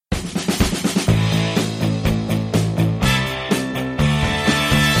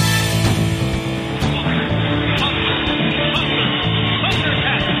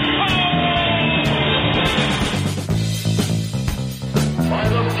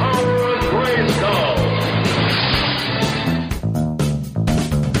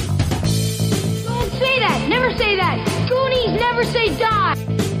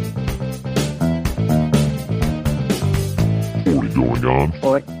on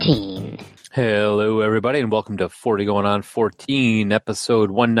 14. Hello, everybody, and welcome to 40 Going on 14,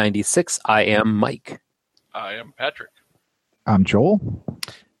 episode 196. I am Mike. I am Patrick. I'm Joel.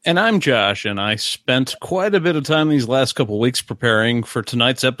 And I'm Josh, and I spent quite a bit of time these last couple weeks preparing for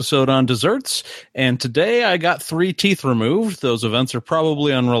tonight's episode on desserts, and today I got 3 teeth removed. Those events are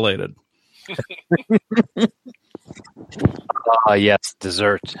probably unrelated. Yes,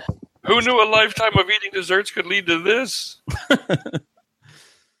 dessert. Who knew a lifetime of eating desserts could lead to this?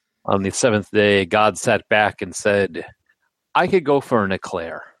 On the 7th day, God sat back and said, I could go for an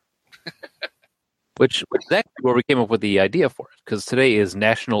eclair. Which is actually where we came up with the idea for it, because today is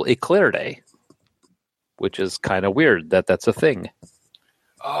National Eclair Day, which is kind of weird that that's a thing.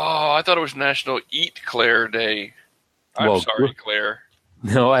 Oh, I thought it was National Eat Claire Day. I'm sorry, Claire.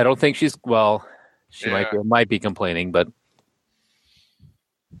 No, I don't think she's, she might be complaining, but...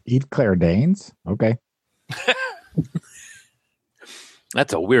 Eat Claire Danes? Okay.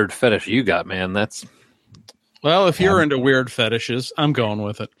 That's a weird fetish you got, man. Well, if you're into weird fetishes, I'm going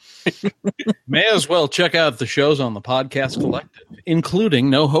with it. May as well check out the shows on the Podcast Collective, including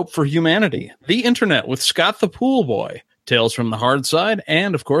No Hope for Humanity, The Internet with Scott the Pool Boy, Tales from the Hard Side,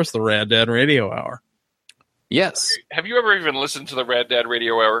 and, of course, the Rad Dad Radio Hour. Yes. Have you ever even listened to the Rad Dad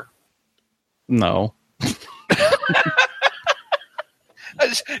Radio Hour? No.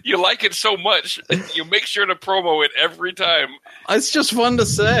 You like it so much, you make sure to promo it every time. It's just fun to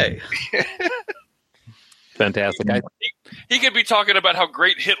say. Fantastic. He could be talking about how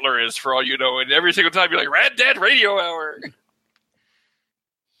great Hitler is, for all you know, and every single time you're like, Rad Dad Radio Hour.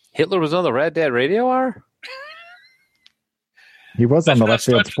 Hitler was on the Rad Dad Radio Hour? He was on the Left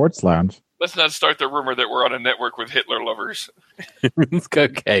Field Sports Lounge. Let's not start the rumor that we're on a network with Hitler lovers.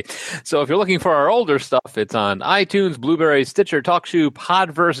 Okay. So if you're looking for our older stuff, it's on iTunes, Blueberry, Stitcher, TalkShoe,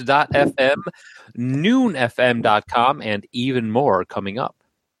 Podverse.fm, NoonFM.com, and even more coming up.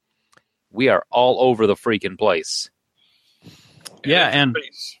 We are all over the freaking place. Yeah, and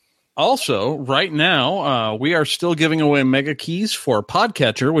also, right now, we are still giving away mega keys for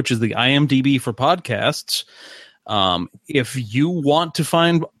Podcatcher, which is the IMDb for podcasts. If you want to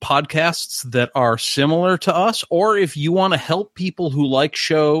find podcasts that are similar to us, or if you want to help people who like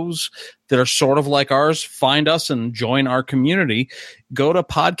shows that are sort of like ours find us and join our community, go to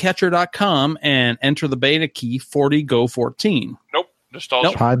podcatcher.com and enter the beta key 40GO14. Nope.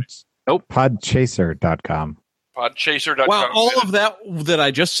 Nostalgia. Nope. Podchaser.com. Podchaser.com. Well, all of that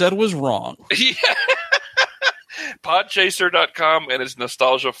I just said was wrong. Yeah. Podchaser.com, and it's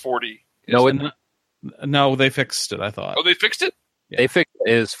Nostalgia 40. No, they fixed it, I thought. Oh, they fixed it? Yeah. They fixed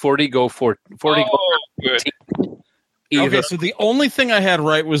it. Is 40GO14. Good. Okay, so the only thing I had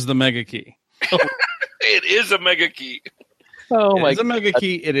right was the mega key. It is a mega key. Oh my! It's a mega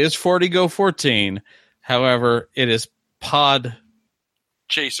key. It is 40GO14. However, it is Pod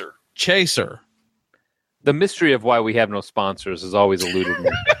Chaser. The mystery of why we have no sponsors is always eluded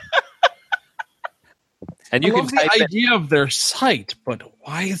me. And you I can love the idea of their site, but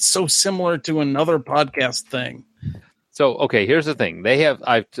why it's so similar to another podcast thing. So, okay, here's the thing.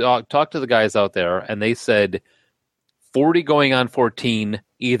 I've talked to the guys out there, and they said 40 going on 14,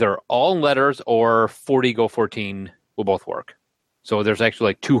 either all letters or 40GO14 will both work. So there's actually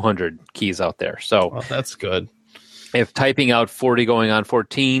like 200 keys out there. So that's good. If typing out 40 going on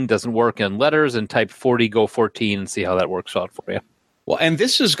 14 doesn't work in letters, and type 40GO14 and see how that works out for you. Well, and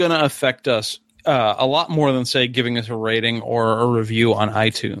this is going to affect us a lot more than, say, giving us a rating or a review on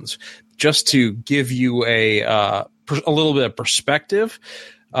iTunes. Just to give you a little bit of perspective,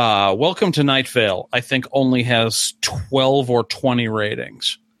 Welcome to Night Vale, I think, only has 12 or 20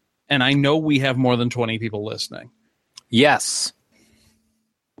 ratings. And I know we have more than 20 people listening. Yes.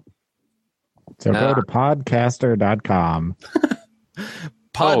 So go to podcaster.com.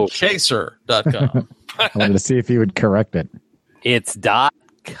 Podchaser.com. I wanted to see if you would correct it. It's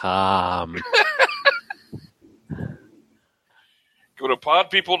 .com. Go to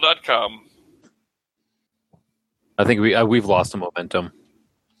podpeople.com. I think we've lost the momentum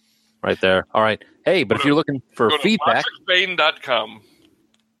right there. All right. Hey, but if you're looking for feedback... Go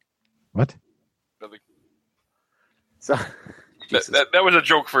What? Nothing. So, that was a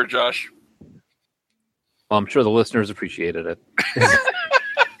joke for Josh. Well, I'm sure the listeners appreciated it.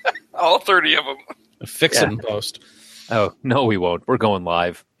 All 30 of them. Fix it in post. Oh, no, we won't. We're going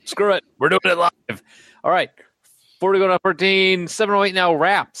live. Screw it. We're doing it live. All right. 40 going on 14, 708 now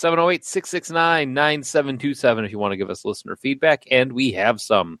wrap. 708-669-9727 if you want to give us listener feedback, and we have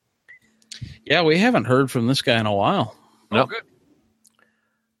some. Yeah, we haven't heard from this guy in a while. No. Oh, good.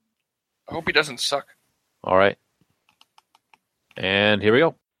 I hope he doesn't suck. All right. And here we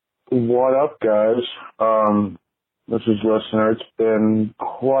go. What up, guys? This is listener. It's been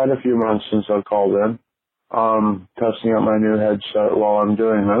quite a few months since I've called in. Testing out my new headset while I'm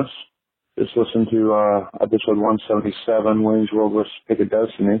doing this. Just listened to episode 177, Wayne's World vs. Pick of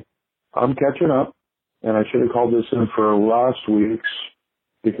Destiny. I'm catching up, and I should have called this in for last week's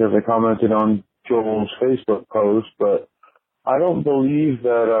because I commented on Joel's Facebook post, but I don't believe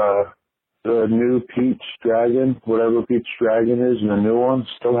that the new Pete's Dragon, whatever Pete's Dragon is, and the new one,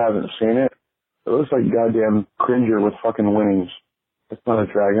 still haven't seen it. It looks like goddamn Cringer with fucking wings. It's not a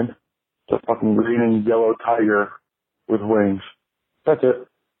dragon. It's a fucking green and yellow tiger with wings. That's it.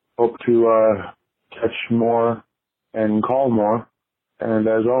 Hope to catch more and call more. And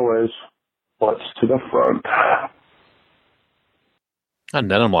as always, what's to the front?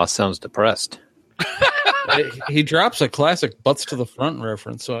 Nenemloss sounds depressed. He drops a classic butts to the front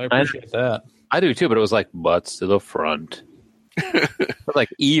reference, so I appreciate that. I do too, but it was like butts to the front. Like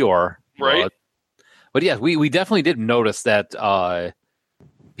Eeyore. Right. But yeah, we definitely did notice that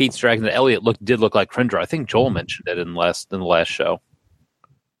Pete's Dragon, that Elliot did look like Cringer. I think Joel mentioned it in the last show.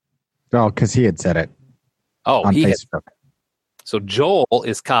 Oh, because he had said it. Oh, on Facebook. So Joel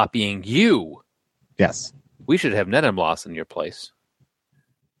is copying you. Yes. We should have Nenemloss in your place.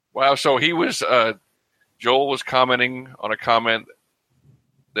 Wow, so he was Joel was commenting on a comment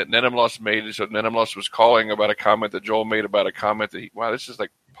that Nenemloss made, so Nenemloss was calling about a comment that Joel made about a comment that wow, this is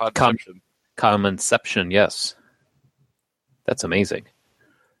like podception. Commonception, yes. That's amazing.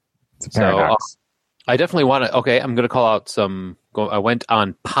 It's a paradox. So, I definitely want to, I'm going to call out I went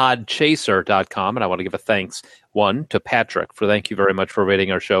on podchaser.com, and I want to give a thanks, one, to Patrick, thank you very much for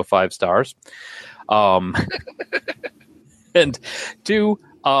rating our show 5 stars. And two,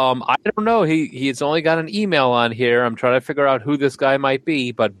 I don't know, he's only got an email on here. I'm trying to figure out who this guy might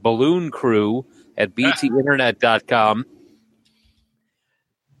be, but Balloon Crew at btinternet.com.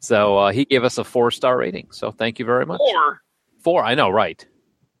 So he gave us a 4-star rating. So thank you very much. 4, I know, right?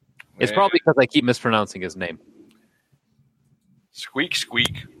 It's probably because I keep mispronouncing his name. Squeak,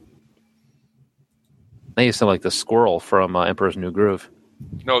 squeak. Now you sound like the squirrel from Emperor's New Groove.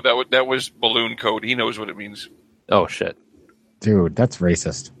 No, that was balloon code. He knows what it means. Oh, shit. Dude, that's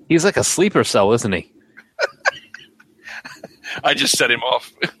racist. He's like a sleeper cell, isn't he? I just set him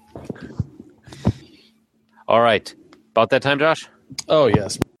off. All right. About that time, Josh? Oh,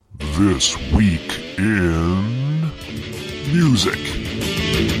 yes. This week in music,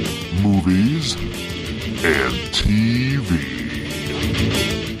 movies, and TV.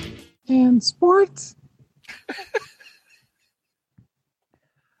 And sports.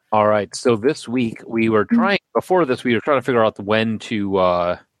 All right. So this week we were trying to figure out when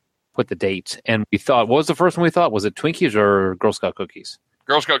to put the date. And we thought, what was the first one we thought? Was it Twinkies or Girl Scout cookies?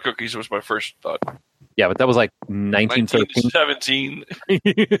 Girl Scout cookies was my first thought. Yeah, but that was like 1913.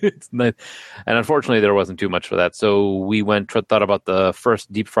 1917. And unfortunately, there wasn't too much for that. So we thought about the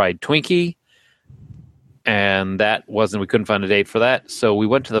first deep fried Twinkie. And we couldn't find a date for that. So we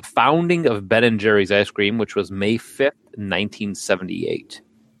went to the founding of Ben & Jerry's ice cream, which was May 5th, 1978.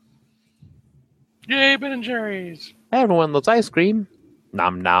 Yay, Ben & Jerry's. Everyone loves ice cream.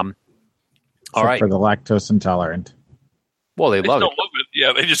 Nom nom. All Except right. for the lactose intolerant. Well, they love don't it. love it.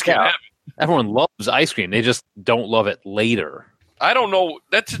 Yeah, they just can't have it. Everyone loves ice cream. They just don't love it later. I don't know.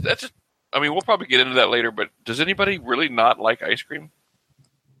 That's just, I mean, we'll probably get into that later, but does anybody really not like ice cream?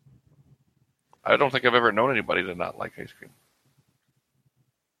 I don't think I've ever known anybody to not like ice cream.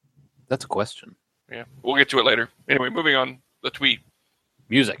 That's a question. Yeah, we'll get to it later. Anyway, moving on. The tweet.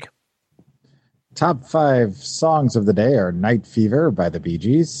 Music. Top 5 songs of the day are Night Fever by the Bee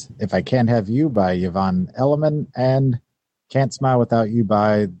Gees, If I Can't Have You by Yvonne Elliman, and Can't Smile Without You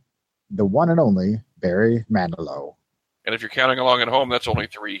by the one and only Barry Manilow. And if you're counting along at home, that's only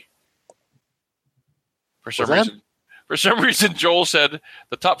 3. For some reason, Joel said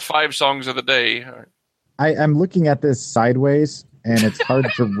the top 5 songs of the day. I'm looking at this sideways, and it's hard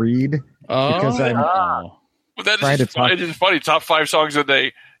to read because But that is just funny. It's just funny. Top 5 songs of the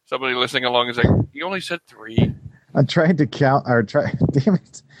day. Somebody listening along is like, he only said 3. I'm trying to count, or damn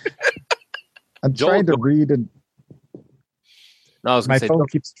it. I'm trying to read, and no, I was my say, phone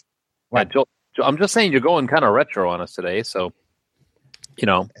keeps... Yeah, Joel, I'm just saying you're going kind of retro on us today, so, you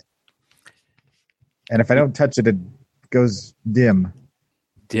know. And if I don't touch it, it goes dim.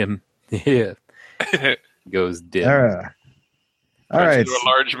 Dim. Yeah. Goes dim. All right. A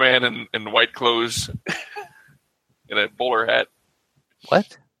large man in white clothes in a bowler hat.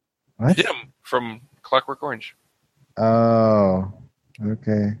 What? Dim from Clockwork Orange. Oh,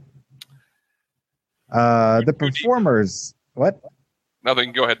 okay. The performers... What?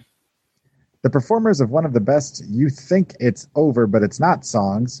 Nothing. Go ahead. The performers of one of the best You Think It's Over But It's Not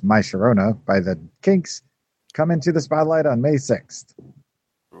songs, My Sharona by the Kinks, come into the spotlight on May 6th.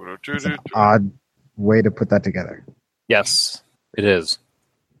 It's an odd way to put that together. Yes, it is.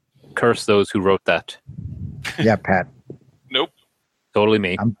 Curse those who wrote that. Yeah, Pat. Nope. Totally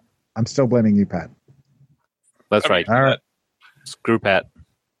me. I'm still blaming you, Pat. That's right. All right. Screw Pat.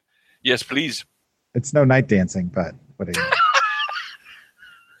 Yes, please. It's no night dancing, but what do you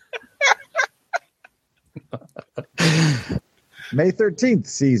May 13th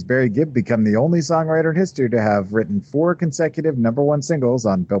sees Barry Gibb become the only songwriter in history to have written 4 consecutive #1 singles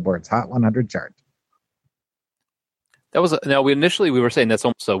on Billboard's Hot 100 chart. That was now. We were saying that's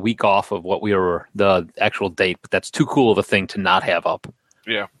almost a week off of what we were the actual date, but that's too cool of a thing to not have up.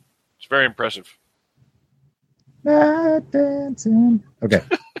 Yeah, it's very impressive. Night dancing. Okay.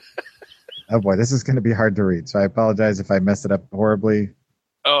 Oh boy, this is going to be hard to read, so I apologize if I mess it up horribly.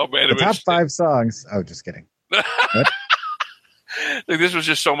 Oh man, the top 5 songs. Oh, just kidding. Like, this was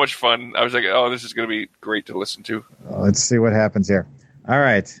just so much fun. I was like, oh, this is going to be great to listen to. Let's see what happens here. All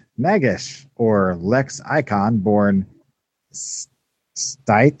right. Nagish, or Lex Icon, born Styan,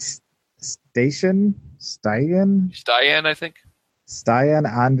 I think.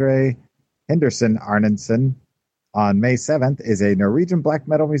 Styan Andre Henderson Arnesen on May 7th is a Norwegian black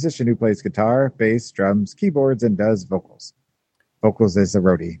metal musician who plays guitar, bass, drums, keyboards, and does vocals. Vocals is a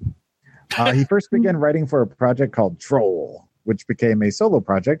roadie. He first began writing for a project called Troll, which became a solo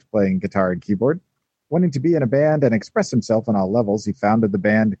project playing guitar and keyboard. Wanting to be in a band and express himself on all levels, he founded the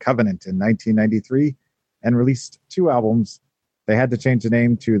band Covenant in 1993 and released 2 albums. They had to change the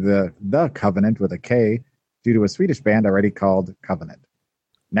name to the Covenant with a K due to a Swedish band already called Covenant.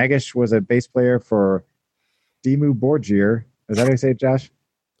 Nagish was a bass player for Dimmu Borgir. Is that how you say it, Josh?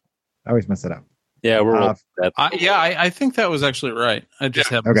 I always mess it up. Yeah, we're I think that was actually right. I just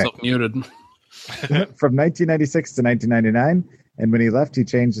have myself muted. From 1996 to 1999, and when he left, he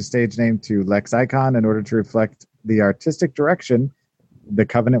changed the stage name to Lex Icon in order to reflect the artistic direction the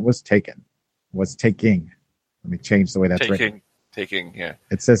Covenant was taking. Let me change the way that's written. Taking, yeah.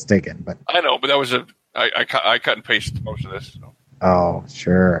 It says taken, but I know, but that was I cut and pasted most of this. So. Oh,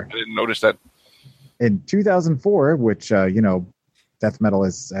 sure. I didn't notice that. In 2004, which death metal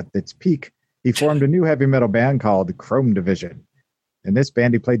is at its peak, he formed a new heavy metal band called Chrome Division. In this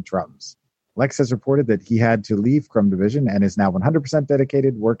band, he played drums. Lex has reported that he had to leave Chrome Division and is now 100%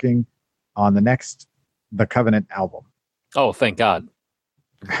 dedicated working on the next The Covenant album. Oh, thank God.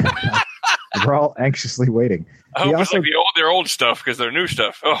 We're all anxiously waiting. I hope it's like their old stuff because their new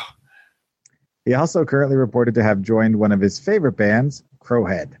stuff. Oh. He also currently reported to have joined one of his favorite bands,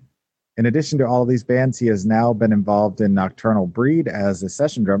 Crowhead. In addition to all of these bands, he has now been involved in Nocturnal Breed as a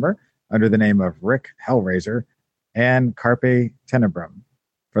session drummer under the name of Rick Hellraiser and Carpe Tenebrum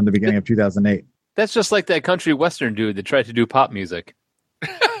from the beginning of 2008. That's just like that country western dude that tried to do pop music.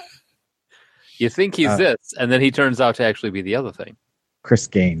 You think he's this, and then he turns out to actually be the other thing. Chris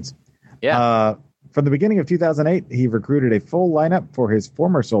Gaines. Yeah. From the beginning of 2008, he recruited a full lineup for his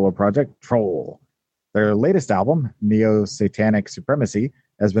former solo project, Troll. Their latest album, Neo-Satanic Supremacy,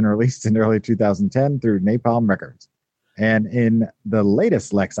 has been released in early 2010 through Napalm Records. And in the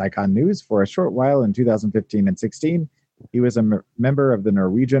latest Lex Icon news, for a short while in 2015 and 16, he was a member of the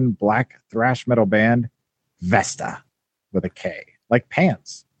Norwegian black thrash metal band Vesta, with a K, like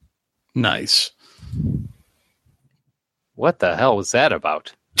pants. Nice. What the hell was that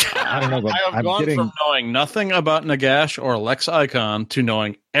about? I don't know, but I have gone from knowing nothing about Nagash or Lex Icon to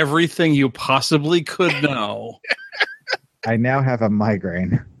knowing everything you possibly could know. I now have a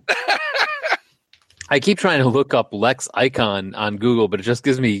migraine. I keep trying to look up Lex Icon on Google, but it just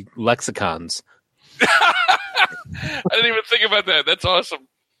gives me lexicons. I didn't even think about that. That's awesome.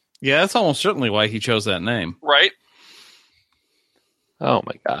 Yeah, that's almost certainly why he chose that name. Right? Oh,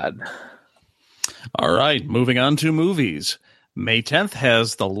 my God. All right, moving on to movies. May 10th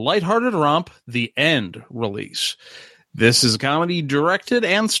has the lighthearted romp The End release. This is a comedy directed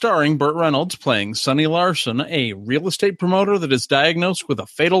and starring Burt Reynolds playing Sonny Larson, a real estate promoter that is diagnosed with a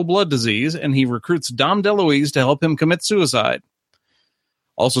fatal blood disease, and he recruits Dom DeLuise to help him commit suicide.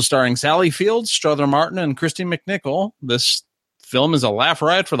 Also starring Sally Fields, Strother Martin, and Christy McNichol, this film is a laugh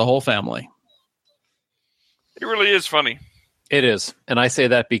riot for the whole family. It really is funny. It is. And I say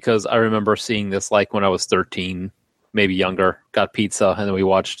that because I remember seeing this like when I was 13, maybe younger, got pizza, and then we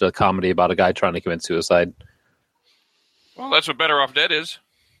watched a comedy about a guy trying to commit suicide. Well, that's what Better Off Dead is.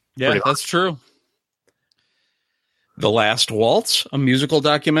 Yeah, that's true. The Last Waltz, a musical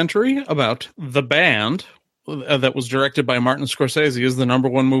documentary about the band that was directed by Martin Scorsese, is the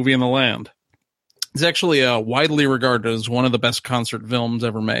 #1 movie in the land. It's actually widely regarded as one of the best concert films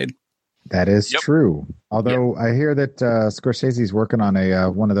ever made. That is true. Although I hear that Scorsese's working on a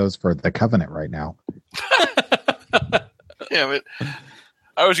one of those for The Covenant right now. Damn it.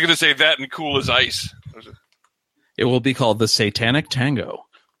 I was going to say that and Cool as Ice. It will be called the Satanic Tango.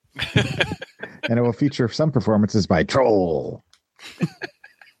 And it will feature some performances by Troll.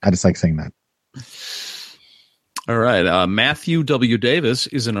 I just like saying that. All right. Matthew W. Davis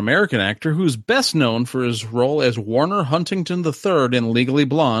is an American actor who's best known for his role as Warner Huntington III in Legally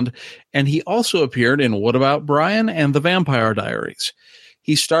Blonde, and he also appeared in What About Brian and The Vampire Diaries.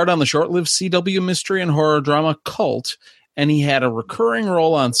 He starred on the short-lived CW mystery and horror drama Cult, and he had a recurring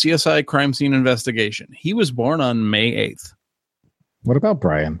role on CSI Crime Scene Investigation. He was born on May 8th. What about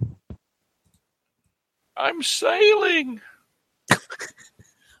Brian? I'm sailing.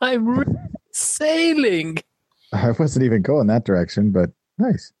 Sailing. I wasn't even going that direction, but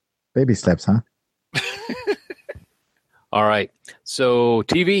nice. Baby steps, huh? All right. So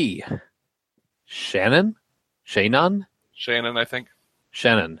TV. Shannon, I think.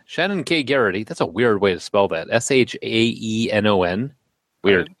 Shannon K. Garrity. That's a weird way to spell that. Shaenon.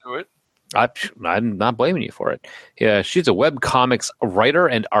 Weird. I didn't do it. I'm not blaming you for it. Yeah, she's a web comics writer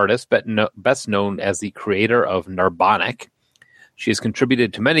and artist, best known as the creator of Narbonic. She has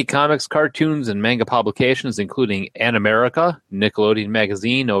contributed to many comics, cartoons, and manga publications, including Animerica, Nickelodeon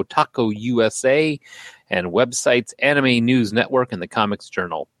Magazine, Otaku USA, and websites Anime News Network and the Comics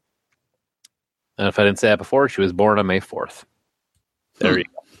Journal. And if I didn't say that before, she was born on May 4th. There you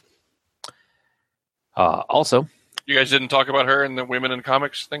go. Also, you guys didn't talk about her in the Women in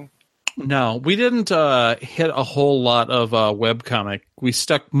Comics thing? No, we didn't hit a whole lot of webcomic. We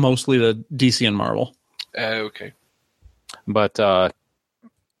stuck mostly to DC and Marvel. Okay. But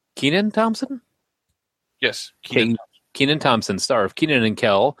Kenan Thompson? Yes. Kenan Thompson, star of Kenan and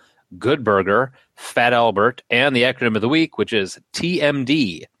Kel, Good Burger, Fat Albert, and the acronym of the week, which is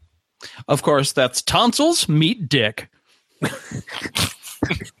TMD. Of course, that's tonsils meet dick.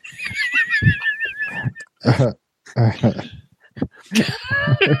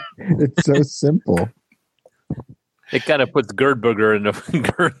 It's so simple. It kind of puts Gerd Burger in a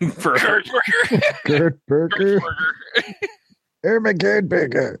Gerd Burger. Gerd Burger. Irma Gerd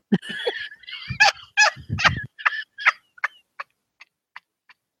Burger.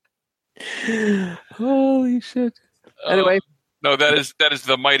 Holy shit. Anyway. No, that is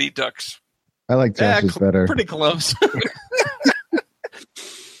the Mighty Ducks. I like Josh's better. Pretty close.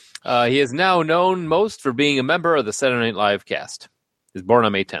 He is now known most for being a member of the Saturday Night Live cast. He's born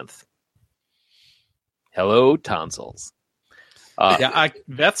on May 10th. Hello, tonsils.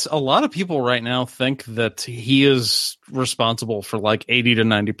 That's a lot of people right now think that he is responsible for like 80 to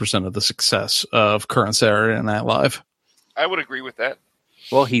 90% of the success of current Saturday Night Live. I would agree with that.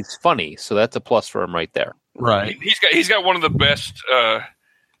 Well, he's funny, so that's a plus for him right there. Right. He's got one of the best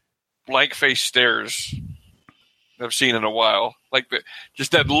blank face stares I've seen in a while. Like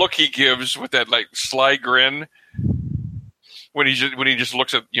just that look he gives with that like sly grin when he just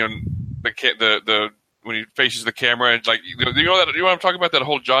looks at the when he faces the camera. It's like you know what I'm talking about, that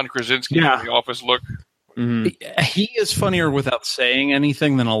whole John Krasinski in The Office look. Mm-hmm. He is funnier without saying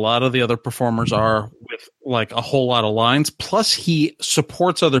anything than a lot of the other performers are with like a whole lot of lines. Plus, he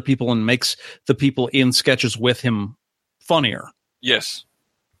supports other people and makes the people in sketches with him funnier. Yes.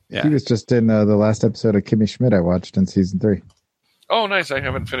 Yeah. He was just in the last episode of Kimmy Schmidt I watched in season 3. Oh, nice. I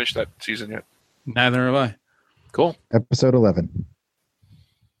haven't finished that season yet. Neither have I. Cool. Episode 11.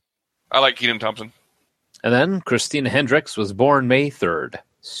 I like Kenan Thompson. And then Christina Hendricks was born May 3rd.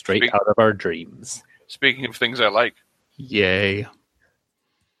 Straight out of our dreams. Speaking of things I like. Yay.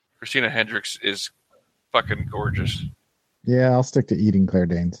 Christina Hendricks is fucking gorgeous. Yeah, I'll stick to eating Claire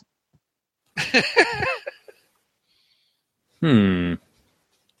Danes.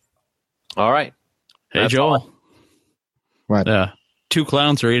 All right. Hey, That's Joel. What? Two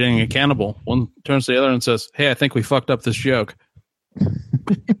clowns are eating a cannibal. One turns to the other and says, "Hey, I think we fucked up this joke."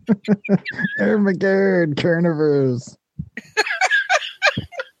 Armageddon carnivores.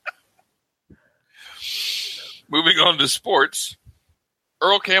 Moving on to sports.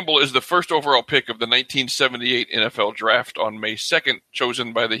 Earl Campbell is the first overall pick of the 1978 NFL Draft on May 2nd,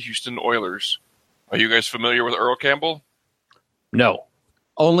 chosen by the Houston Oilers. Are you guys familiar with Earl Campbell? No.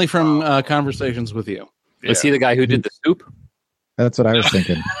 Only from conversations with you. Yeah. Was he the guy who did the soup? That's what I was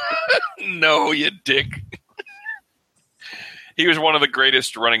thinking. No, you dick. He was one of the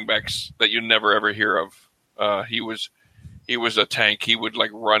greatest running backs that you never ever hear of. He was a tank. He would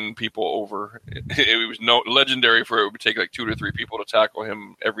like run people over. It was legendary for it would take like 2 to 3 people to tackle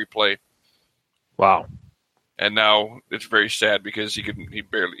him every play. Wow. And now it's very sad because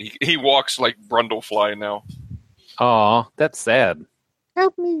he walks like Brundlefly now. Aw, that's sad.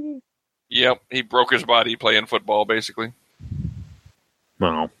 Help me. Yep, he broke his body playing football basically.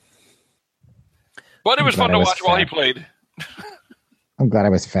 Wow. But it was fun to watch while he played. I'm glad I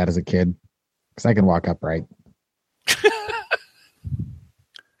was fat as a kid because I can walk upright.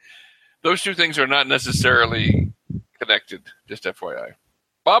 Those two things are not necessarily connected, just FYI.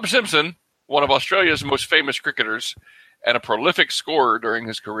 Bob Simpson, one of Australia's most famous cricketers and a prolific scorer during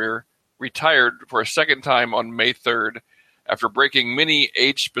his career, retired for a second time on May 3rd after breaking many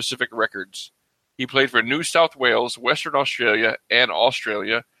age-specific records. He played for New South Wales, Western Australia, and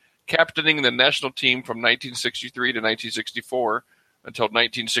Australia, captaining the national team from 1963 to 1964 until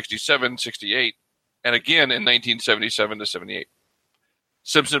 1967-68, and again in 1977-78.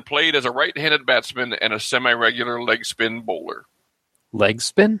 Simpson played as a right-handed batsman and a semi-regular leg spin bowler. Leg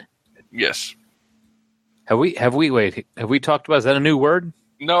spin? Yes. Have we talked about, is that a new word?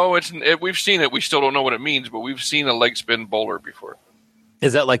 No, we've seen it. We still don't know what it means, but we've seen a leg spin bowler before.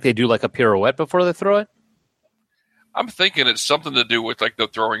 Is that like they do like a pirouette before they throw it? I'm thinking it's something to do with like the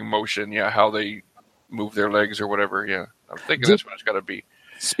throwing motion, how they move their legs or whatever, I'm thinking that's what it's got to be.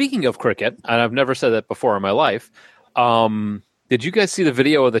 Speaking of cricket, and I've never said that before in my life, did you guys see the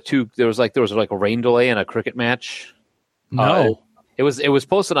video of the two? There was like a rain delay in a cricket match. No. It was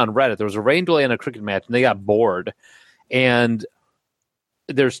posted on Reddit. There was a rain delay in a cricket match, and they got bored. And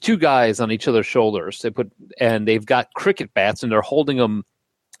there's two guys on each other's shoulders. They've got cricket bats, and they're holding them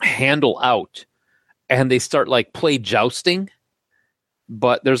handle out, and they start like play jousting.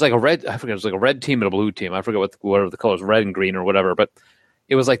 But there's like a red team and a blue team. I forget whatever the colors, red and green or whatever. But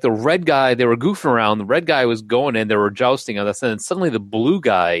it was like the red guy, they were goofing around. The red guy was going in, they were jousting on this, and then suddenly the blue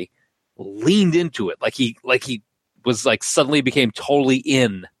guy leaned into it. Like he was like suddenly became totally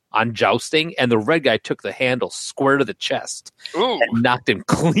in on jousting, and the red guy took the handle square to the chest. Ooh. And knocked him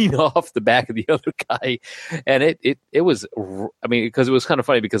clean off the back of the other guy. And it was, I mean, because it was kind of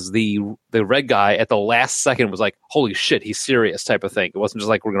funny because the red guy at the last second was like, holy shit, he's serious type of thing. It wasn't just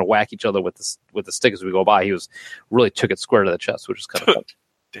like we're going to whack each other with the stick as we go by. He was really took it square to the chest, which is kind of funny.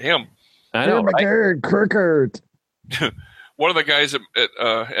 Damn. I know, right? Cricket. One of the guys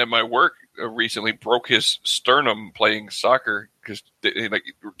at my work recently broke his sternum playing soccer because like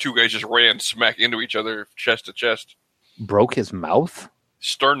two guys just ran smack into each other chest to chest. Broke his mouth?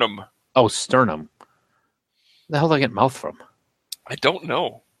 Sternum. Oh, sternum. Where the hell did I get mouth from? I don't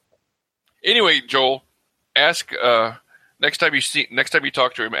know. Anyway, Joel, ask next time you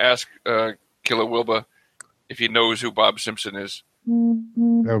talk to him, ask Killa Wilba if he knows who Bob Simpson is.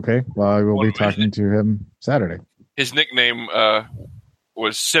 Okay. Well, I will be talking to him Saturday. His nickname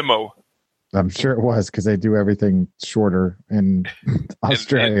was Simo. I'm sure it was because they do everything shorter in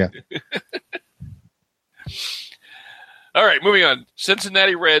Australia. All right, moving on.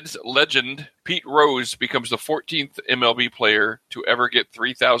 Cincinnati Reds legend Pete Rose becomes the 14th MLB player to ever get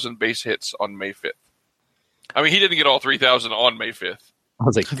 3,000 base hits on May 5th. I mean, he didn't get all 3,000 on May 5th. I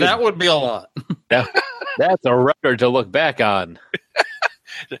was like, that would be a lot. That's a record to look back on.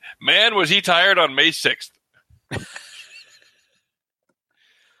 Man, was he tired on May 6th.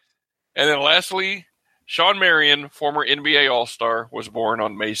 And then lastly, Sean Marion, former NBA All-Star, was born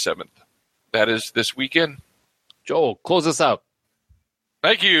on May 7th. That is this weekend. Joel, close us out.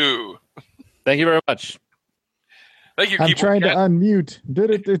 Thank you. Thank you very much. Thank you, I'm Keyboard trying Cat. to unmute.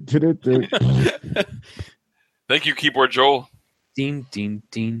 Thank you, Keyboard Joel. Ding, ding,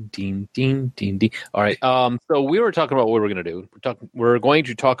 ding, ding, ding, ding, ding. All right. So we were talking about what we're going to do. We're going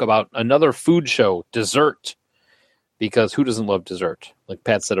to talk about another food show, dessert. Because who doesn't love dessert? Like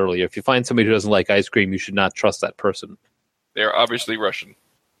Pat said earlier, if you find somebody who doesn't like ice cream, you should not trust that person. They're obviously Russian.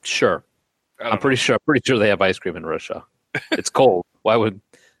 Sure. I'm pretty sure they have ice cream in Russia. It's cold. Why would?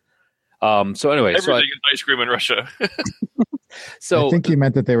 So anyway, everything is ice cream in Russia. So I think he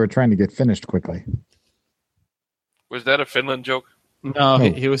meant that they were trying to get finished quickly. Was that a Finland joke? No,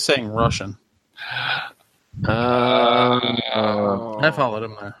 he was saying Russian. I followed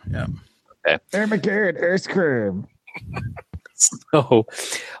him there. Yeah. Okay. Ice cream. So,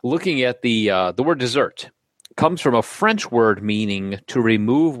 looking at the word dessert comes from a French word meaning to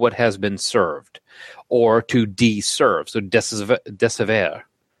remove what has been served or to deserve. So, décevoir.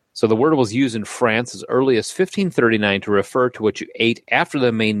 So, the word was used in France as early as 1539 to refer to what you ate after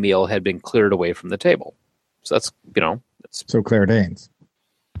the main meal had been cleared away from the table. So, that's, So, Claire Danes.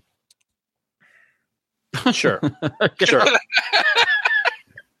 Sure. Sure.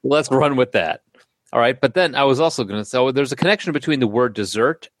 Let's run with that. All right. But then I was also going to say, there's a connection between the word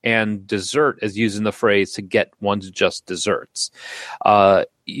dessert and dessert as used in the phrase to get one's just desserts.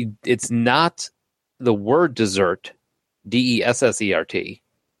 It's not the word dessert, D-E-S-S-E-R-T,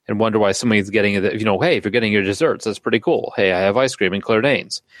 and wonder why somebody's getting it. Hey, if you're getting your desserts, that's pretty cool. Hey, I have ice cream and Claire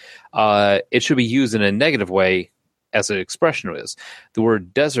Danes. It should be used in a negative way as an expression is. The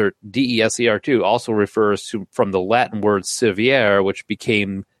word desert, D-E-S-E-R-2, also refers to from the Latin word civiere, which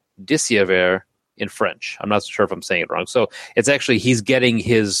became disievere in French. I'm not sure if I'm saying it wrong. So it's actually he's getting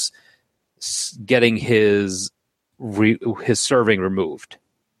his serving removed.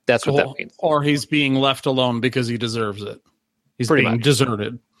 That's what that means. Or he's being left alone because he deserves it. He's Pretty being much.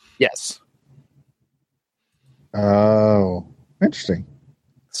 deserted. Yes. Oh, interesting.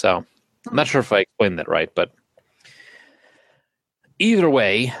 So I'm not sure if I explained that right, but either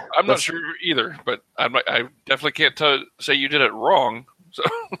way, I'm not sure either, but I definitely can't say you did it wrong. So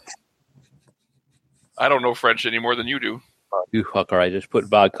I don't know French any more than you do. You fucker, I just put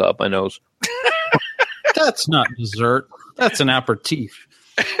vodka up my nose. That's not dessert. That's an aperitif.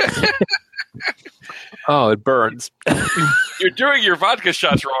 Oh, it burns. You're doing your vodka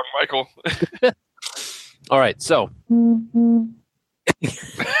shots wrong, Michael. All right, so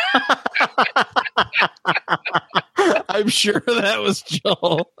I'm sure that was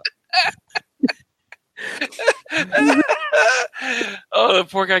Joel. Oh, the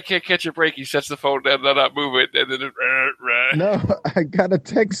poor guy can't catch a break. He sets the phone down, not move it, and then No, I got a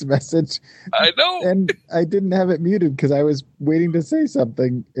text message. I know. And I didn't have it muted because I was waiting to say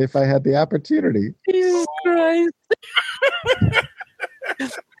something if I had the opportunity. Jesus Christ.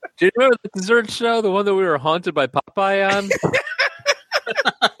 Do you remember the dessert show, the one that we were haunted by Popeye on?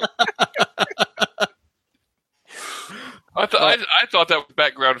 I thought that was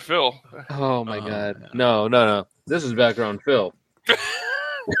background Phil. Oh my God. No. This is background Phil.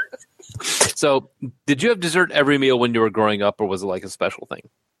 So, did you have dessert every meal when you were growing up, or was it like a special thing?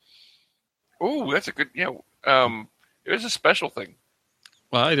 Oh, that's a good, it was a special thing.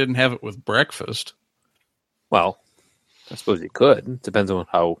 Well, I didn't have it with breakfast. Well, I suppose you could. Depends on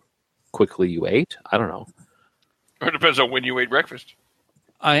how quickly you ate. I don't know. Or it depends on when you ate breakfast.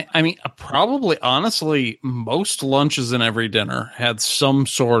 I mean, probably, honestly, most lunches and every dinner had some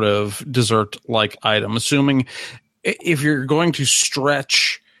sort of dessert-like item, assuming if you're going to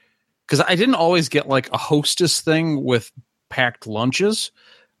stretch, because I didn't always get like a Hostess thing with packed lunches.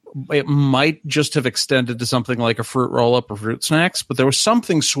 It might just have extended to something like a fruit roll-up or fruit snacks, but there was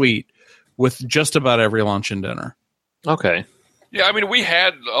something sweet with just about every lunch and dinner. Okay. Yeah, I mean, we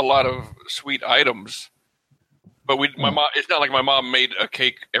had a lot of sweet items. But my mom. It's not like my mom made a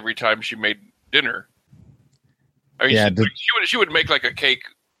cake every time she made dinner. I mean, she would make like a cake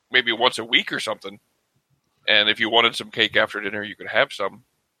maybe once a week or something. And if you wanted some cake after dinner, you could have some.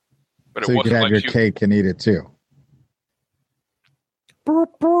 But so it you wasn't could have like your she, cake and eat it too.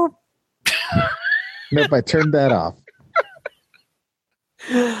 Nope, I turned that off.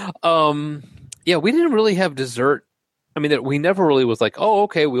 Yeah, we didn't really have dessert. I mean, we never really was like, oh,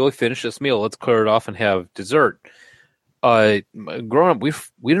 okay, we'll finish this meal. Let's clear it off and have dessert. Growing up, we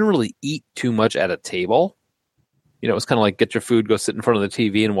didn't really eat too much at a table. You know, it was kind of like get your food, go sit in front of the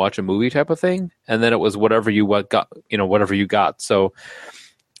TV and watch a movie type of thing. And then it was whatever you got. So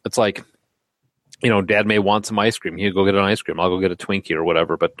it's like, Dad may want some ice cream. He'll go get an ice cream. I'll go get a Twinkie or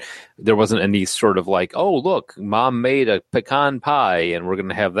whatever. But there wasn't any sort of like, oh, look, Mom made a pecan pie and we're going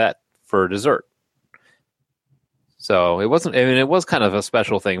to have that for dessert. So it wasn't. I mean, it was kind of a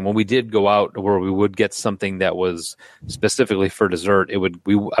special thing when we did go out where we would get something that was specifically for dessert. A lot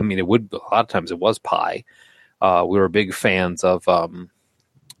of times it was pie. We were big fans of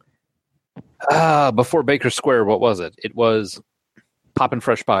before Baker Square. What was it? It was Poppin'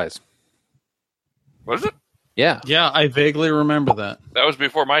 Fresh Pies. Was it? Yeah. Yeah, I vaguely remember that. That was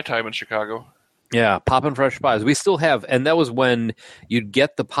before my time in Chicago. Yeah, Poppin' Fresh Pies. We still have, and that was when you'd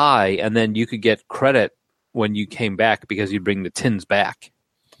get the pie, and then you could get credit when you came back because you'd bring the tins back.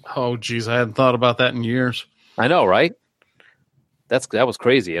 Oh, geez, I hadn't thought about that in years. I know, right? That was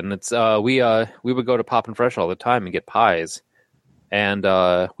crazy, and it's we would go to Poppin' Fresh all the time and get pies, and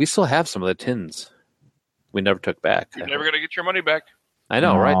we still have some of the tins we never took back. You're never gonna get your money back. I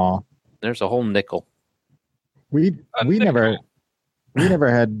know, right? There's a whole nickel. We never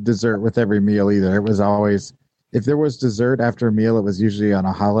had dessert with every meal either. It was always, if there was dessert after a meal, it was usually on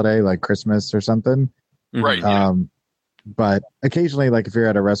a holiday like Christmas or something. Right. Yeah. But occasionally, like if you're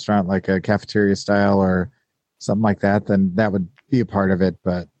at a restaurant, like a cafeteria style or something like that, then that would be a part of it.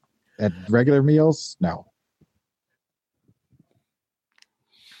 But at regular meals, no.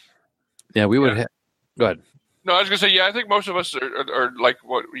 Yeah, we would. Go ahead. No, I was gonna say, I think most of us are like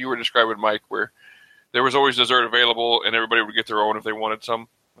what you were describing, Mike, where there was always dessert available and everybody would get their own if they wanted some.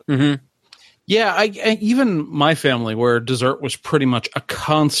 Mm-hmm. Yeah, I even my family, where dessert was pretty much a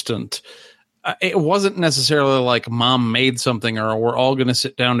constant. It wasn't necessarily like Mom made something or we're all going to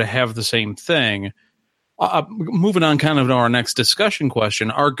sit down to have the same thing. moving on kind of to our next discussion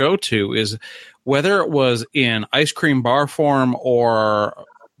question, our go-to is whether it was in ice cream bar form or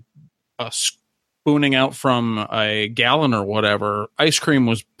spooning out from a gallon or whatever, ice cream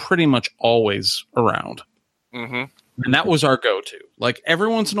was pretty much always around. Mm-hmm. And that was our go-to. Like every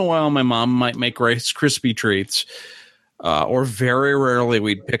once in a while, my mom might make Rice Krispie treats, or very rarely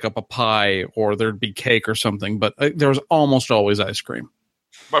we'd pick up a pie or there'd be cake or something, but there was almost always ice cream.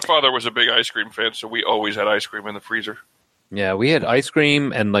 My father was a big ice cream fan, so we always had ice cream in the freezer. Yeah, we had ice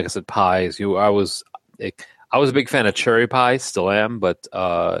cream and, like I said, pies. I was a big fan of cherry pie, still am, but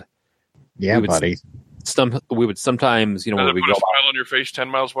yeah, buddy. We would sometimes, Does when it we put go a smile on your face 10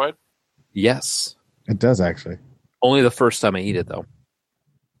 miles wide? Yes. It does, actually. Only the first time I eat it, though.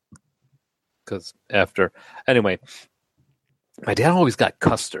 Because anyway, my dad always got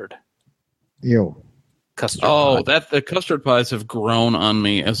custard. Ew. Custard Oh, pie. the custard pies have grown on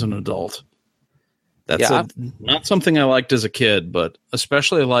me as an adult. That's not something I liked as a kid, but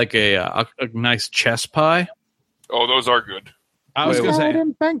especially like a nice chess pie. Oh, those are good. I was going to say,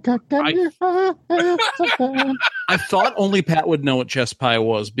 I thought only Pat would know what chess pie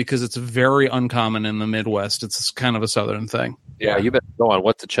was because it's very uncommon in the Midwest. It's kind of a Southern thing. Yeah, you better go on.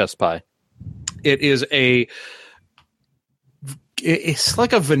 What's a chess pie? It is it's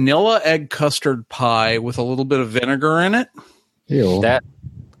like a vanilla egg custard pie with a little bit of vinegar in it. Ew.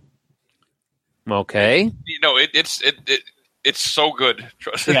 Okay. It's so good.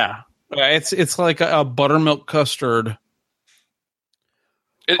 Trust me. Yeah. It's like a buttermilk custard.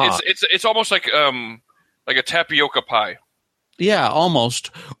 It's almost like a tapioca pie. Yeah,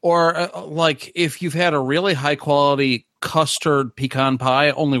 almost. Or like if you've had a really high quality custard pecan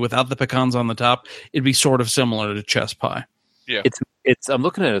pie, only without the pecans on the top, it'd be sort of similar to chess pie. Yeah. It's I'm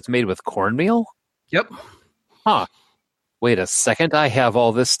looking at it. It's made with cornmeal. Yep. Huh. Wait a second. I have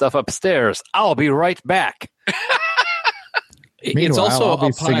all this stuff upstairs. I'll be right back. It's also I'll be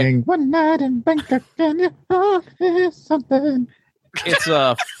a pie. singing "One Night in Bangkok, can you hear something?" It's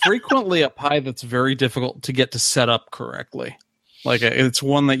frequently a pie that's very difficult to get to set up correctly. Like it's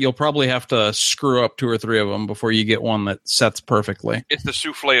one that you'll probably have to screw up 2 or 3 of them before you get one that sets perfectly. It's the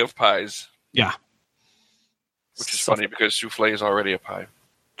souffle of pies. Yeah. Which is funny because souffle is already a pie.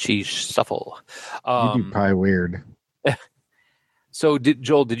 Cheese shuffle. You do pie weird. So,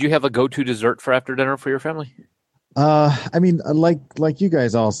 Joel, did you have a go-to dessert for after dinner for your family? I mean, like you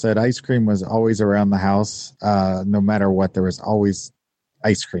guys all said, ice cream was always around the house. No matter what, there was always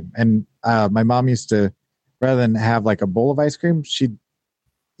ice cream. And my mom used to, rather than have like a bowl of ice cream, she'd,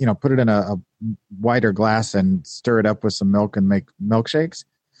 put it in a wider glass and stir it up with some milk and make milkshakes.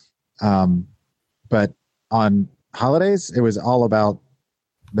 But on holidays, it was all about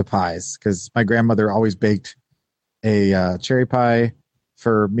the pies because my grandmother always baked a cherry pie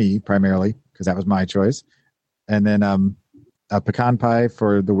for me primarily because that was my choice. And then a pecan pie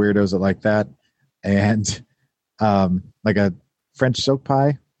for the weirdos that like that, and like a French silk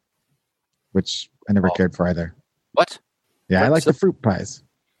pie, which I never cared for either. What? Yeah, French I like the fruit pies.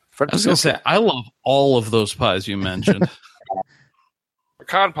 I was going to say, I love all of those pies you mentioned.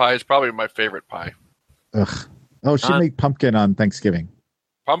 Pecan pie is probably my favorite pie. Ugh. Oh, she made pumpkin on Thanksgiving.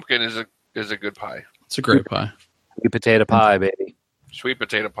 Pumpkin is a good pie. It's a great pie. Sweet potato pie, baby. Sweet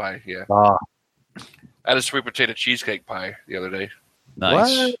potato pie, yeah. Ah. I had a sweet potato cheesecake pie the other day.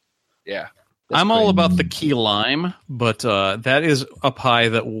 Nice. What? Yeah. I'm all about the key lime, but that is a pie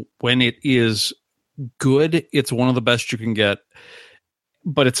that when it is good, it's one of the best you can get,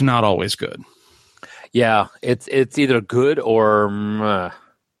 but it's not always good. Yeah, it's either good or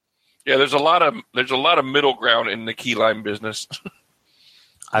Yeah, there's a lot of middle ground in the key lime business.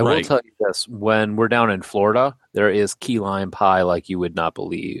 I will Right. tell you this: when we're down in Florida, there is key lime pie like you would not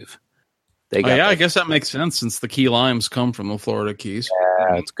believe. They got I guess that makes sense since the key limes come from the Florida Keys.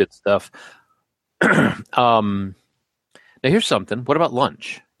 Yeah, it's good stuff. Now here's something. What about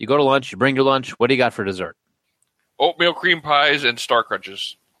lunch? You go to lunch, you bring your lunch. What do you got for dessert? Oatmeal cream pies and Star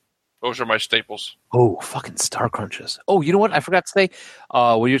Crunches. Those are my staples. Oh, fucking Star Crunches. Oh, you know what? I forgot to say,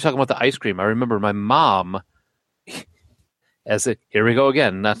 when you were talking about the ice cream, I remember my mom, here we go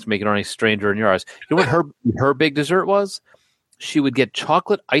again, not to make it any stranger in your eyes. You know what her big dessert was? She would get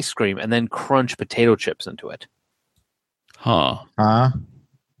chocolate ice cream and then crunch potato chips into it. Huh. Huh?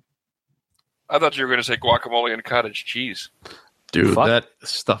 I thought you were going to say guacamole and cottage cheese. Dude, Fuck. that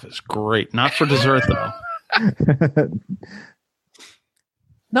stuff is great. Not for dessert, though.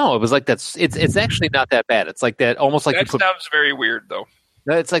 No, it was like that. It's actually not that bad. It's like that, almost like That you put. sounds very weird, though.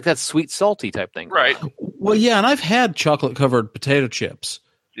 It's like that sweet salty type thing, Right. Well, yeah, and I've had chocolate-covered potato chips.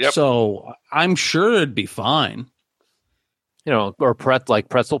 Yep. So I'm sure it'd be fine. Or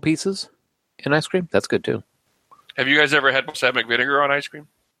pretzel pieces. in ice cream. That's good too. Have you guys ever had balsamic vinegar on ice cream?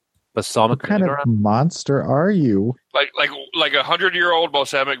 Balsamic What kind vinegar. of monster are you? Like 100-year-old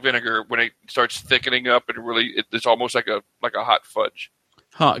balsamic vinegar when it starts thickening up and really it's almost like a hot fudge.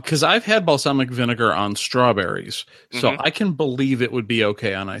 Huh, because I've had balsamic vinegar on strawberries, so Mhm. I can believe it would be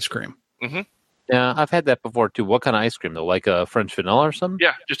okay on ice cream. Yeah, I've had that before too. What kind of ice cream though? Like a French vanilla or something?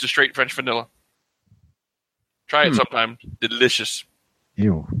 Yeah, just a straight French vanilla. Try it sometime. Delicious.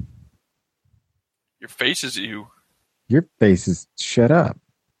 Ew. Your face is ew. Your face is shut up.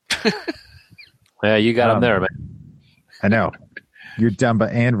 Yeah, you got them there, man. I know. You're dumb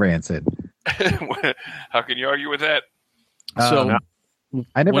and rancid. How can you argue with that? So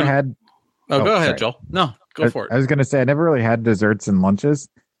I never when- had. Oh, go ahead, sorry. Joel. No, go for I it. was going to say I never really had desserts and lunches.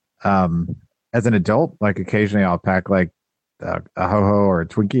 As an adult, like occasionally I'll pack like a ho-ho or a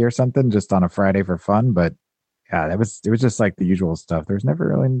Twinkie or something just on a Friday for fun. But yeah, it was just like the usual stuff. There's never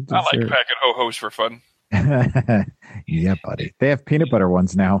really I like dessert. packing ho-hos for fun. Yeah, buddy. They have peanut butter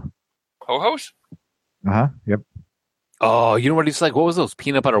ones now. Ho-hos? Yep. Oh, you know what he's like? What was those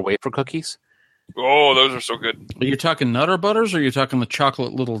peanut butter wafer cookies? Oh, those are so good. Are you talking Nutter Butters or are you talking the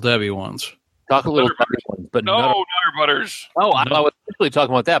chocolate Little Debbie ones? Chocolate little Nutter ones, but No, Nutter, Nutter Butters. oh, I was actually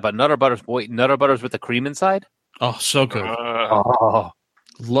talking about that, but Nutter Butters. Wait, Nutter Butters with the cream inside. Oh, so good. Oh,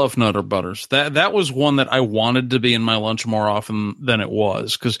 Love Nutter Butters. That was one that I wanted to be in my lunch more often than it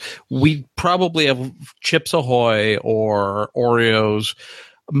was, because we probably have Chips Ahoy or Oreos,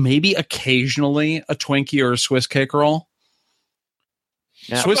 maybe occasionally a Twinkie or a Swiss cake roll.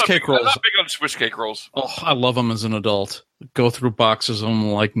 Yeah. Swiss cake I'm rolls. not big on Swiss cake rolls. Oh, I love them as an adult. Go through boxes of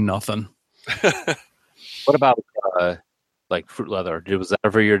them like nothing. what about like fruit leather? Was that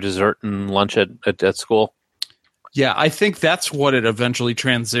ever your dessert and lunch at school? Yeah, I think that's what it eventually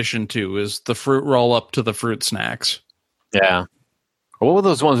transitioned to, is the fruit roll up to the fruit snacks. Yeah. Or what were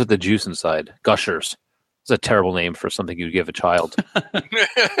those ones with the juice inside? Gushers. It's a terrible name for something you'd give a child.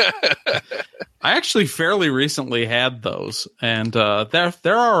 I actually fairly recently had those, and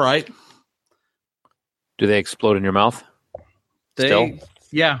they're all right. Do they explode in your mouth? Still?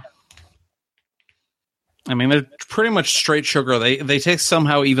 Yeah. I mean, they're pretty much straight sugar. They taste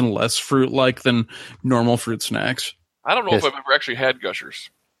somehow even less fruit-like than normal fruit snacks. I don't know if I've ever actually had Gushers.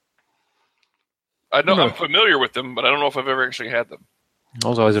 I know I'm familiar with them, but I don't know if I've ever actually had them. I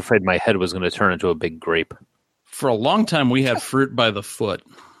was always afraid my head was going to turn into a big grape. For a long time, we had fruit by the foot.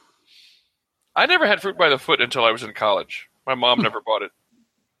 I never had fruit by the foot until I was in college. My mom never bought it.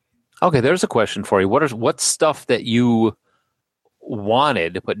 Okay, there's a question for you. What's stuff that you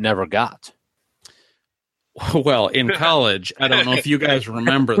wanted but never got? Well, in college, I don't know if you guys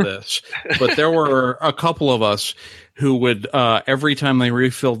remember this, but there were a couple of us who would, every time they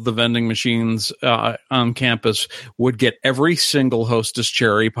refilled the vending machines on campus, would get every single Hostess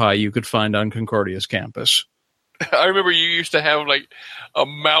cherry pie you could find on Concordia's campus. I remember you used to have like a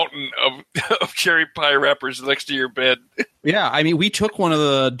mountain of cherry pie wrappers next to your bed. Yeah, I mean, we took one of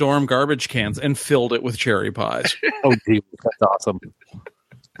the dorm garbage cans and filled it with cherry pies. Oh, geez, that's awesome.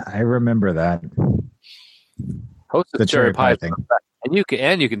 I remember that. Hostess The cherry cherry pie pie thing.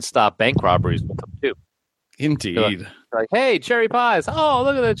 and you can stop bank robberies with them too. Indeed. Like, hey, cherry pies! Oh,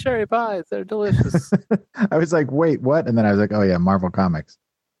 look at the cherry pies; they're delicious. I was like, wait, what? And then I was like, oh yeah, Marvel Comics.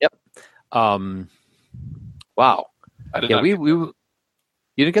 Wow. I did Yeah, not. you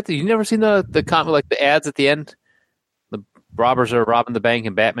didn't get you never seen the comment, like the ads at the end. The robbers are robbing the bank,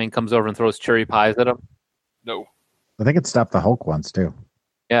 and Batman comes over and throws cherry pies at them. No. I think it stopped the Hulk once too.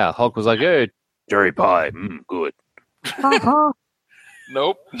 Yeah, Hulk was like, "Hey, cherry pie, good."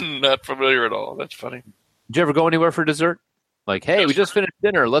 Nope. Not familiar at all. That's funny. Did you ever go anywhere for dessert? Like, hey, we just finished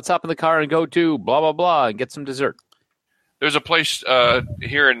dinner. Let's hop in the car and go to blah blah blah and get some dessert. There's a place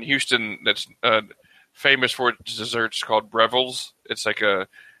here in Houston that's famous for its desserts called Breville's. It's like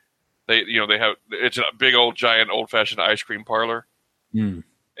it's a big old giant old fashioned ice cream parlor. Mm.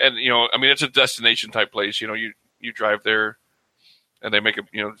 And it's a destination type place. You drive there, and they make it.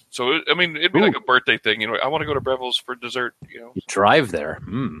 So it'd be like a birthday thing. I want to go to Breville's for dessert. You drive there.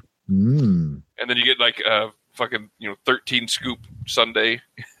 Mm. And then you get like a fucking 13 scoop sundae.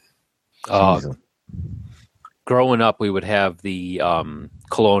 Jesus. Growing up, we would have the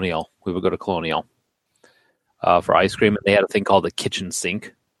Colonial. We would go to Colonial for ice cream, and they had a thing called the kitchen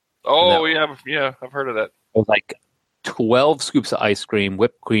sink. Oh yeah, I've heard of that. It was like 12 scoops of ice cream,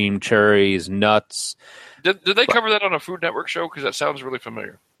 whipped cream, cherries, nuts. Did they cover that on a Food Network show? Because that sounds really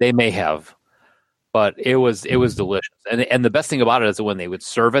familiar. They may have, but it was delicious. And the best thing about it is that when they would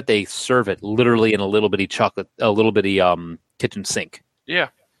serve it, they serve it literally in a little bitty kitchen sink. Yeah.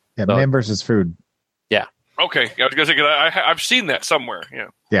 Yeah, So- man versus food. Okay, I was going to say, I've seen that somewhere. Yeah.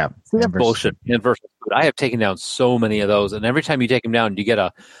 Yeah. That's bullshit. Universal food. I have taken down so many of those, and every time you take them down, you get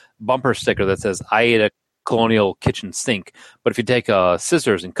a bumper sticker that says, I ate a Colonial kitchen sink. But if you take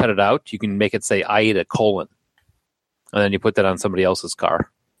scissors and cut it out, you can make it say, I ate a colon. And then you put that on somebody else's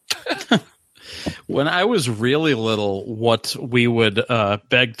car. When I was really little, what we would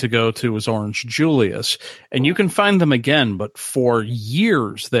beg to go to was Orange Julius. And you can find them again, but for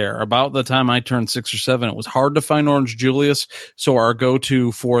years there, about the time I turned 6 or 7, it was hard to find Orange Julius. So our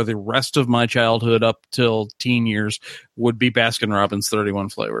go-to for the rest of my childhood up till teen years would be Baskin-Robbins 31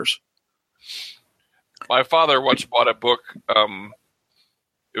 flavors. My father once bought a book.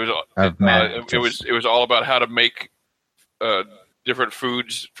 It was all about how to make different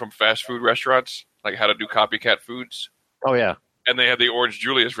foods from fast food restaurants, like how to do copycat foods. Oh, yeah. And they had the Orange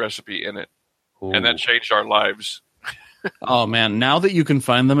Julius recipe in it. Ooh. And that changed our lives. Oh, man. Now that you can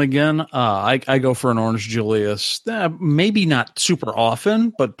find them again, I go for an Orange Julius. Maybe not super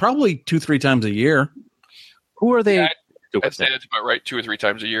often, but probably 2-3 times a year. Who are they? Yeah, I'd say that's about right, 2 or 3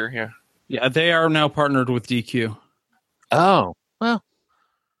 times a year, yeah. Yeah, they are now partnered with DQ. Oh, well,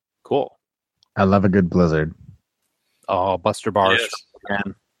 cool. I love a good Blizzard. Oh, Buster Bars. Yes.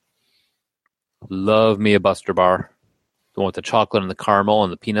 Man. Love me a Buster Bar. The one with the chocolate and the caramel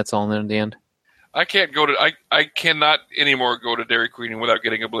and the peanuts all in there in the end. I can't go to. I cannot anymore go to Dairy Queen without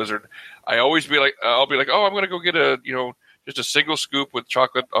getting a Blizzard. I always be like, I'll be like, oh, I'm going to go get just a single scoop with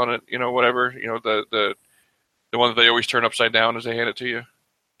chocolate on it, whatever, the one that they always turn upside down as they hand it to you.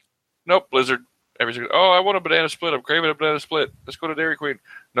 Nope, Blizzard. I want a banana split. I'm craving a banana split. Let's go to Dairy Queen.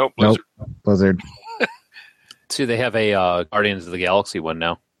 Nope, Blizzard. Nope, Blizzard. See, they have a Guardians of the Galaxy one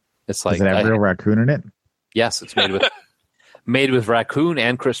now. It's like, does it have real raccoon in it? Yes, it's made with raccoon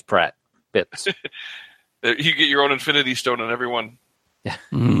and Chris Pratt bits. You get your own Infinity Stone on every one.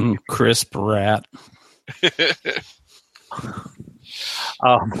 Chris Pratt.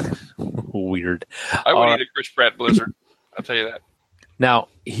 Weird. I would eat a Chris Pratt Blizzard. I'll tell you that. Now,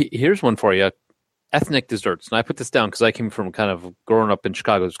 here's one for you. Ethnic desserts. And I put this down because I came from kind of growing up in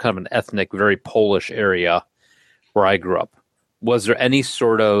Chicago. It's kind of an ethnic, very Polish area where I grew up. Was there any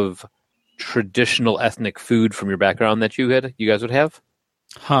sort of traditional ethnic food from your background that you guys would have?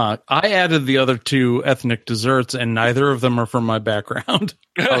 I added the other 2 ethnic desserts, and neither of them are from my background.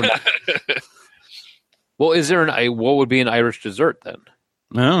 Oh, no. Well, is there what would be an Irish dessert then?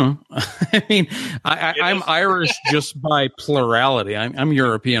 No, I mean, I'm Irish just by plurality. I'm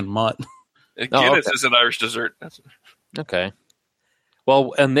European mutt. Guinness is an Irish dessert. Okay.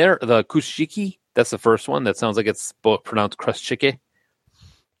 Well, and the kushiki, that's the first one. That sounds like it's pronounced krushiki.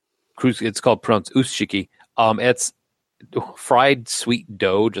 It's called pronounced ushiki. It's fried sweet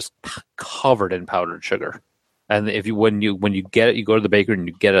dough just covered in powdered sugar. And when you get it, you go to the bakery and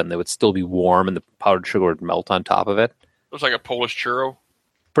you get it, and it would still be warm, and the powdered sugar would melt on top of it. It was like a Polish churro.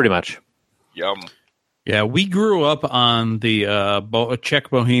 Pretty much. Yum. Yeah, we grew up on the Czech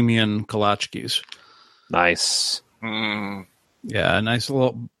Bohemian kolachkis. Nice. Mm. Yeah, a nice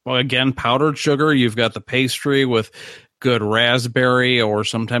little, again, powdered sugar. You've got the pastry with good raspberry or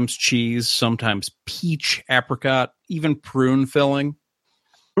sometimes cheese, sometimes peach, apricot, even prune filling.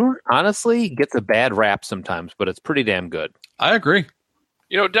 Honestly, gets a bad rap sometimes, but it's pretty damn good. I agree.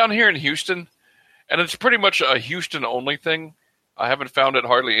 Down here in Houston, and it's pretty much a Houston-only thing. I haven't found it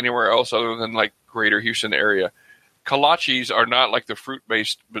hardly anywhere else other than like greater Houston area. Kolaches are not like the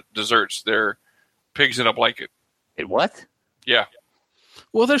fruit-based desserts. They're pigs in a blanket. It what? Yeah.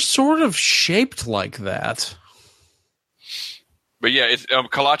 Well, they're sort of shaped like that. But yeah,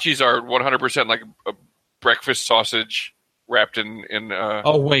 kolaches are 100% like a breakfast sausage wrapped in.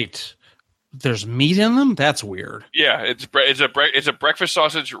 Oh wait, there's meat in them? That's weird. Yeah, it's a breakfast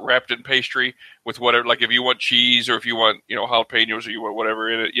sausage wrapped in pastry with whatever. Like if you want cheese or if you want jalapenos or you want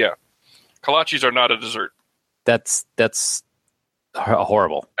whatever in it. Yeah, kolaches are not a dessert. That's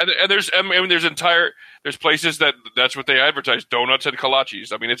horrible. And there's places that's what they advertise, donuts and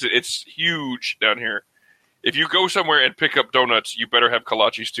kolaches. I mean, it's huge down here. If you go somewhere and pick up donuts, you better have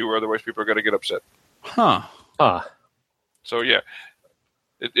kolaches too, or otherwise people are going to get upset. Huh. So yeah,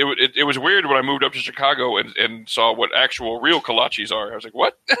 it was weird when I moved up to Chicago and saw what actual real kolaches are. I was like,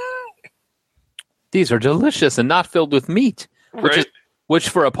 what? These are delicious and not filled with meat, Right. which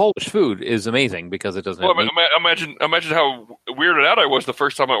for a Polish food is amazing because it doesn't have meat. Imagine how weirded out I was the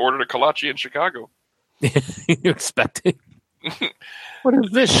first time I ordered a kolache in Chicago. You expecting? What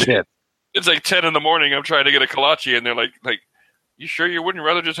is this shit? It's like 10 in the morning. I'm trying to get a kolache, and they're like, you sure you wouldn't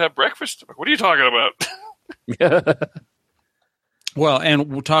rather just have breakfast? I'm like, what are you talking about? Well, and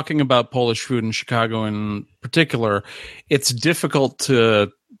we're talking about Polish food in Chicago in particular. It's difficult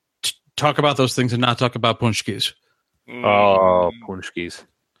to talk about those things and not talk about punchkis. Oh, punchkis.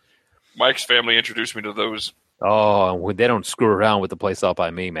 Mike's family introduced me to those. Oh, they don't screw around with the place out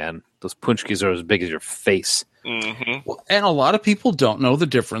by me, man. Those punchkis are as big as your face. Mm-hmm. Well, and a lot of people don't know the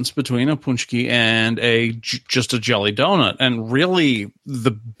difference between a punchki and just a jelly donut. And really,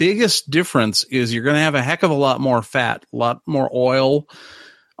 the biggest difference is you're going to have a heck of a lot more fat, a lot more oil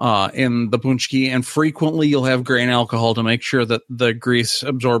in the punchki, and frequently you'll have grain alcohol to make sure that the grease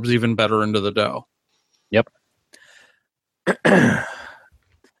absorbs even better into the dough. Yep.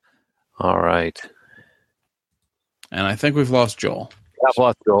 All right. And I think we've lost Joel. I've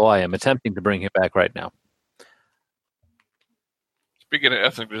lost Joel. I am attempting to bring him back right now. Speaking of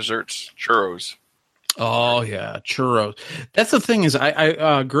ethnic desserts, churros. Oh, yeah, churros. That's the thing is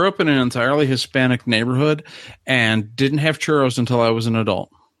I grew up in an entirely Hispanic neighborhood and didn't have churros until I was an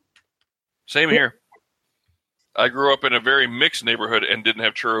adult. Same here. I grew up in a very mixed neighborhood and didn't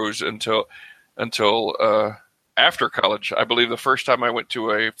have churros until after college. I believe the first time I went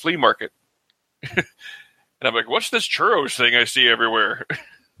to a flea market. And I'm like, what's this churros thing I see everywhere?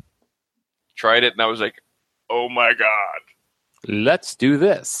 Tried it, and I was like, oh, my God. Let's do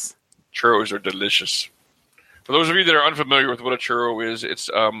this. Churros are delicious. For those of you that are unfamiliar with what a churro is, it's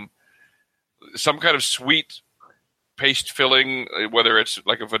some kind of sweet paste filling, whether it's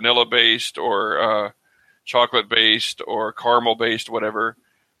like a vanilla-based or chocolate-based or caramel-based, whatever,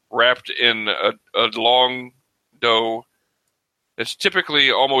 wrapped in a long dough. It's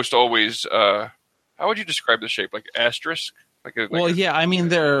typically almost always... how would you describe the shape? Like asterisk? Yeah. I mean,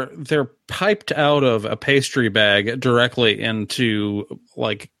 they're piped out of a pastry bag directly into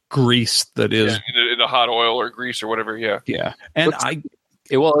like grease that is in a hot oil or grease or whatever. Yeah, yeah. And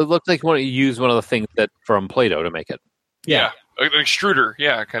it looks like you want to use one of the things that from Play-Doh to make it. Yeah, an extruder,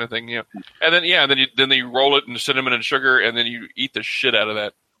 kind of thing. Yeah, and then then you roll it in cinnamon and sugar, and then you eat the shit out of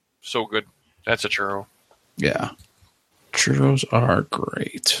that. So good. That's a churro. Yeah, churros are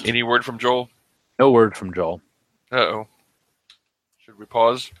great. Any word from Joel? No word from Joel. Uh-oh. Should we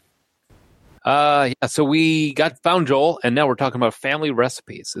pause? Yeah, so we found Joel, and now we're talking about family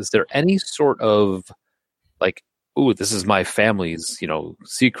recipes. Is there any sort of, like, ooh, this is my family's,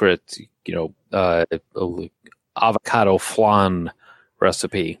 secret, avocado flan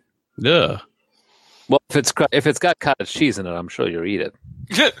recipe? Yeah. Well, if it's got cottage cheese in it, I'm sure you'll eat it.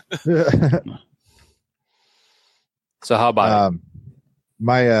 So how about it?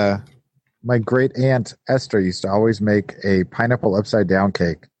 My great aunt Esther used to always make a pineapple upside down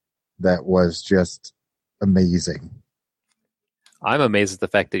cake that was just amazing. I'm amazed at the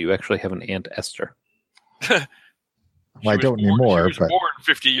fact that you actually have an Aunt Esther. Well, I don't anymore. She was born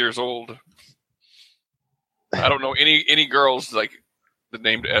 50 years old. I don't know any girls like the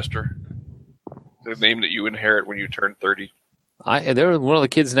named Esther. The name that you inherit when you turn 30. There was one of the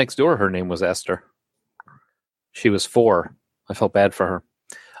kids next door. Her name was Esther. She was 4. I felt bad for her.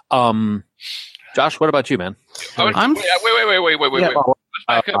 Josh, what about you, man? Wait. Let's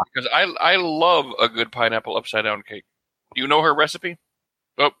back up because I love a good pineapple upside down cake. Do you know her recipe?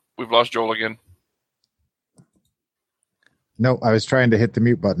 Oh, we've lost Joel again. No, I was trying to hit the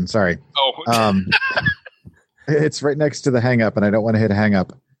mute button. Sorry. Oh. It's right next to the hang up, and I don't want to hit hang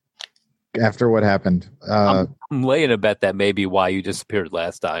up after what happened. I'm laying a bet that may be why you disappeared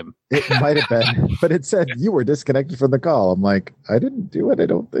last time. It might have been, but it said you were disconnected from the call. I'm like, I didn't do it. I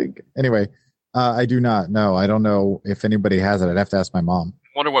don't think. Anyway, I do not know. I don't know if anybody has it. I'd have to ask my mom. I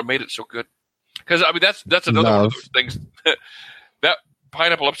wonder what made it so good. Because I mean, that's another one of those things. That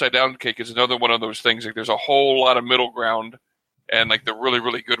pineapple upside down cake is another one of those things. Like, there's a whole lot of middle ground, and like the really,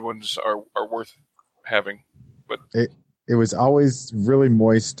 really good ones are worth having. But it was always really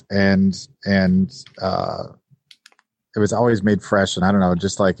moist and it was always made fresh, and I don't know,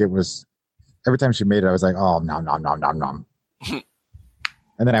 just like it was every time she made it, I was like, oh, nom nom nom nom nom, and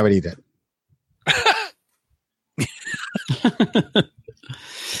then I would eat it.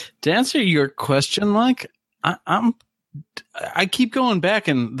 To answer your question, Mike, I keep going back,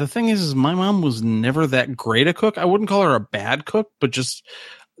 and the thing is my mom was never that great a cook. I wouldn't call her a bad cook, but just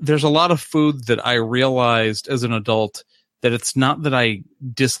there's a lot of food that I realized as an adult that it's not that I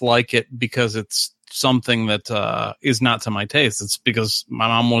dislike it because it's something that is not to my taste. It's because my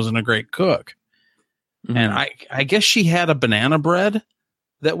mom wasn't a great cook. Mm-hmm. And I guess she had a banana bread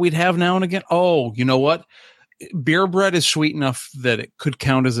that we'd have now and again. Oh, you know what? Beer bread is sweet enough that it could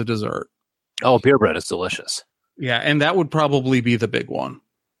count as a dessert. Oh, beer bread is delicious. Yeah, and that would probably be the big one.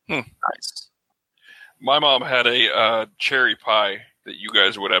 Nice. My mom had a cherry pie that you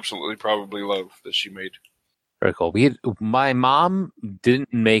guys would absolutely probably love that she made. Very cool. My mom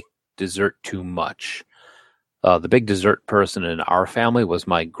didn't make dessert too much. The big dessert person in our family was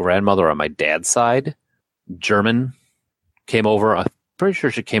my grandmother on my dad's side. German, came over. I'm pretty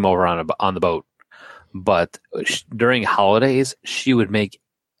sure she came over on the boat. But during holidays, she would make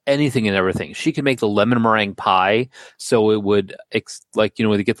anything and everything. She could make the lemon meringue pie, so it would when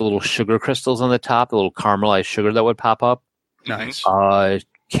you get the little sugar crystals on the top, the little caramelized sugar that would pop up. Nice.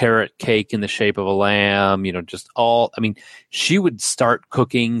 Carrot cake in the shape of a lamb. She would start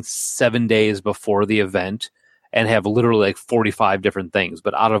cooking 7 days before the event and have literally like 45 different things.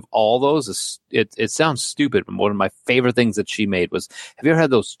 But out of all those, it sounds stupid, but one of my favorite things that she made was, have you ever had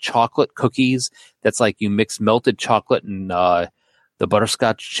those chocolate cookies that's like you mix melted chocolate and the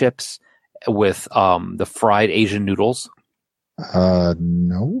butterscotch chips with the fried Asian noodles?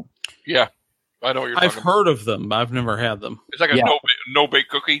 No. Yeah, I know what you're talking I've heard of them. I've never had them. It's like a no-bake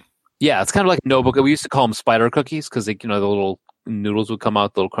cookie. Yeah, it's kind of like a no-bake. We used to call them spider cookies because the little noodles would come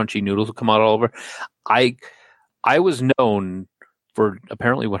out, the little crunchy noodles would come out all over. I was known for,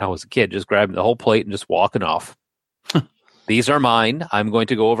 apparently when I was a kid, just grabbing the whole plate and just walking off. These are mine. I'm going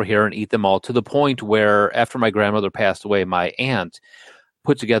to go over here and eat them all, to the point where after my grandmother passed away, my aunt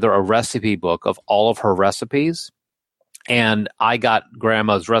put together a recipe book of all of her recipes. And I got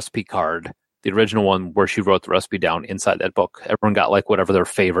grandma's recipe card, the original one where she wrote the recipe down inside that book. Everyone got like whatever their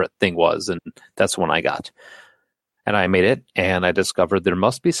favorite thing was. And that's the one I got. And I made it, and I discovered there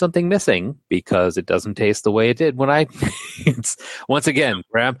must be something missing because it doesn't taste the way it did when I. Once again,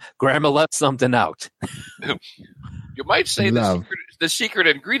 Grandma left something out. You might say the secret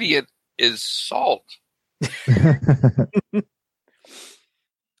ingredient is salt.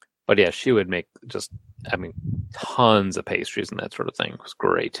 But yeah, she would make tons of pastries and that sort of thing. It was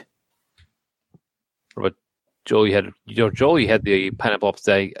great. But Joel, you had the pineapple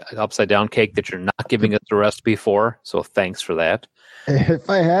upside down cake that you're not giving us the recipe for. So thanks for that. If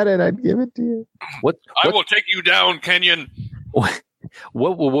I had it, I'd give it to you. I will take you down, Kenyon.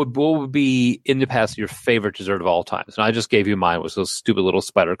 What would be in the past your favorite dessert of all time? So I just gave you mine, was those stupid little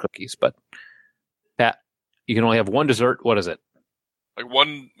spider cookies. But Pat, you can only have one dessert. What is it? Like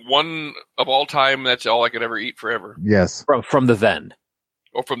one of all time. That's all I could ever eat forever. Yes. From the then.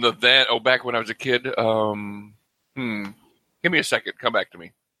 Oh, from the then. Oh, back when I was a kid. Give me a second. Come back to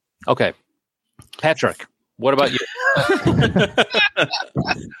me. Okay. Patrick, what about you?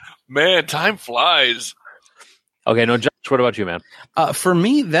 Man, time flies. Okay, no, Josh, what about you, man? For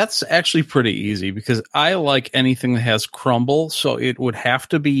me, that's actually pretty easy because I like anything that has crumble. So it would have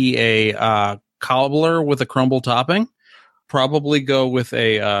to be a cobbler with a crumble topping. Probably go with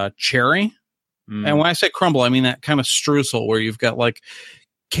a cherry. And when I say crumble, I mean that kind of streusel where you've got like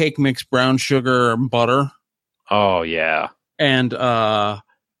cake mix, brown sugar, and butter. Oh yeah, and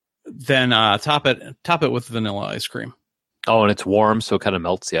then top it with vanilla ice cream. Oh, and it's warm, so it kind of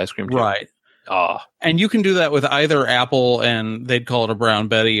melts the ice cream too. Right. Oh, and you can do that with either apple, and they'd call it a Brown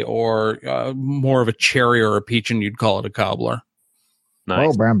Betty, or more of a cherry or a peach, and you'd call it a cobbler.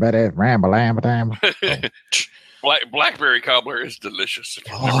 Nice. Oh, Brown Betty, ramble. Blackberry cobbler is delicious.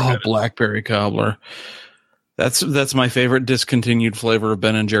 Blackberry cobbler. That's my favorite discontinued flavor of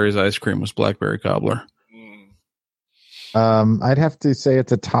Ben & Jerry's ice cream was blackberry cobbler. I'd have to say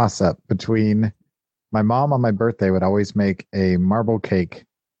it's a toss-up between my mom on my birthday would always make a marble cake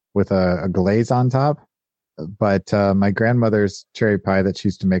with a glaze on top. But my grandmother's cherry pie that she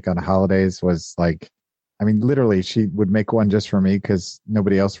used to make on holidays was like, I mean, literally, she would make one just for me because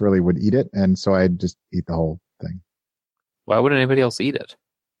nobody else really would eat it. And so I'd just eat the whole thing. Why wouldn't anybody else eat it?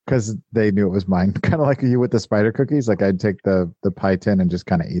 Because they knew it was mine. Kind of like you with the spider cookies. Like I'd take the pie tin and just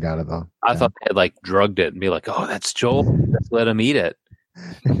kind of eat out of the. I thought they had like drugged it and be like, oh, that's Joel. Let's let him eat it.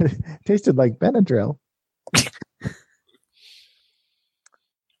 It tasted like Benadryl.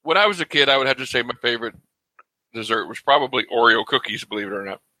 When I was a kid, I would have to say my favorite dessert was probably Oreo cookies, believe it or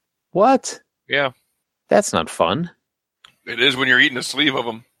not. What? Yeah. That's not fun. It is when you're eating a sleeve of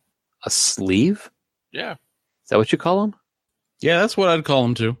them. A sleeve? Yeah. Is that what you call them? Yeah, that's what I'd call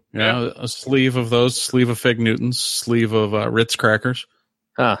them too. Yeah, a sleeve of those, sleeve of Fig Newtons, sleeve of Ritz crackers.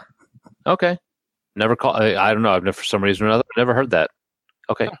 Huh. Okay. Never call. I don't know. I've never, for some reason or another, never heard that.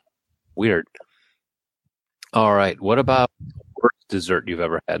 Okay. Huh. Weird. All right. What about worst dessert you've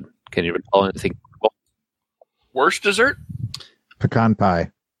ever had? Can you recall anything? Worst dessert? Pecan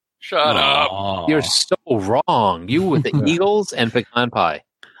pie. Shut up. You're so wrong. You with the Eagles and pecan pie.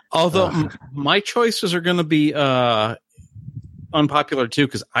 Although my choices are going to be unpopular too,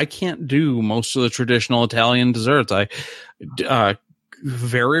 because I can't do most of the traditional Italian desserts. I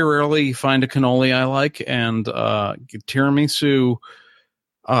very rarely find a cannoli I like, and tiramisu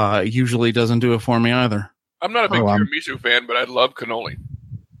usually doesn't do it for me either. I'm not a big tiramisu fan, but I love cannoli.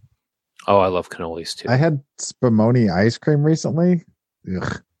 Oh, I love cannolis too. I had Spumoni ice cream recently.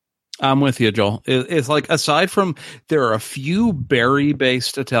 Ugh. I'm with you, Joel. It's like, aside from, there are a few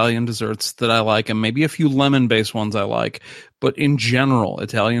berry-based Italian desserts that I like, and maybe a few lemon-based ones I like. But in general,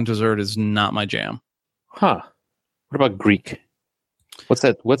 Italian dessert is not my jam. Huh. What about Greek? What's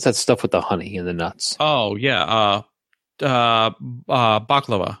that stuff with the honey and the nuts? Oh, yeah.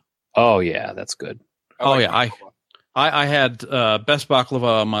 Baklava. Oh, yeah, that's good. I had best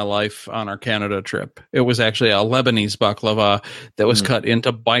baklava of my life on our Canada trip. It was actually a Lebanese baklava that was cut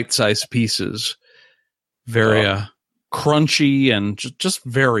into bite-sized pieces. Very crunchy and just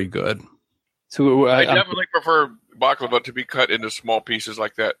very good. So I definitely prefer baklava to be cut into small pieces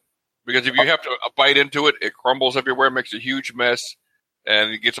like that. Because if you have to bite into it, it crumbles everywhere, makes a huge mess,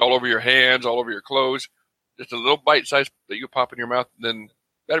 and it gets all over your hands, all over your clothes. Just a little bite-size that you pop in your mouth, then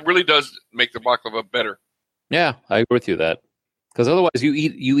that really does make the baklava better. Yeah, I agree with you that. Because otherwise,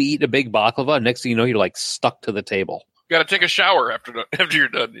 you eat a big baklava, next thing you know, you're like stuck to the table. You got to take a shower after you're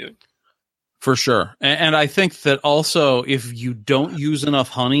done. Yeah. For sure. And I think that also, if you don't use enough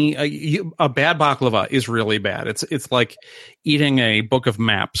honey, a bad baklava is really bad. It's like eating a book of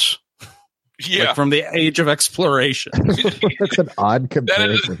maps. Yeah, like from the age of exploration. That's an odd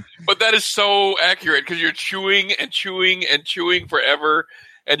comparison. But that is so accurate, because you're chewing and chewing and chewing forever,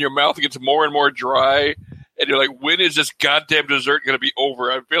 and your mouth gets more and more dry, and you're like, when is this goddamn dessert going to be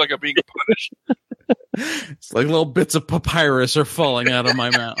over? I feel like I'm being punished. It's like little bits of papyrus are falling out of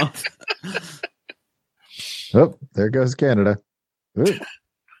my mouth. Oh, there goes Canada.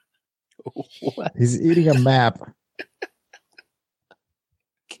 He's eating a map.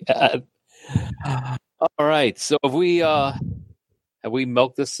 God. All right, so have we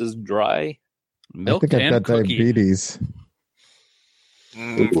milked this as dry? Milk I think and I've got cookie. diabetes.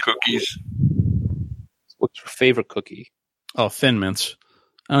 Cookies. What's your favorite cookie? Oh, Thin Mints.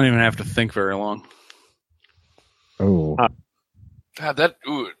 I don't even have to think very long. Oh, God,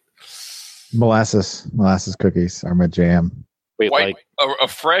 molasses cookies are my jam. Wait, white, a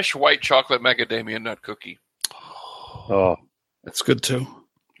fresh white chocolate macadamia nut cookie. Oh, That's good too.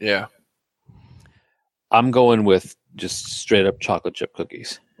 Yeah. I'm going with just straight up chocolate chip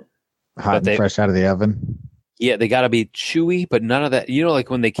cookies. Hot and fresh out of the oven. Yeah, they got to be chewy, but none of that. You know, like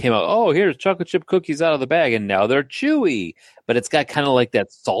when they came out, oh, here's chocolate chip cookies out of the bag, and now they're chewy, but it's got kind of like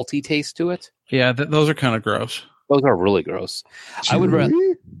that salty taste to it. Yeah, those are kind of gross. Those are really gross. Chewy? I would rather.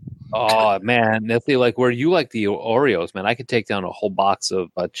 Oh man, if they like where you like the Oreos, man, I could take down a whole box of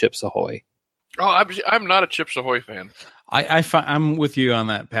Chips Ahoy. Oh, I'm not a Chips Ahoy fan. I'm with you on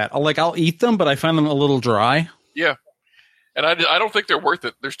that, Pat. I'll eat them, but I find them a little dry. Yeah, and I don't think they're worth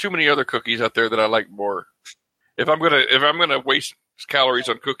it. There's too many other cookies out there that I like more. If I'm gonna waste calories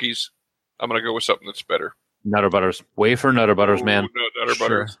on cookies, I'm gonna go with something that's better. Nutter Butters, wafer Nutter Butters, man. Nutter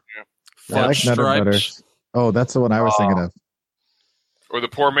Butters. Yeah. I like Fudge Nutter Stripes. Butters. Oh, that's the one I was thinking of. Or the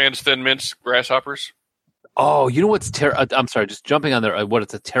poor man's Thin Mints grasshoppers. Oh, you know what's terrible? I'm sorry, just jumping on there. What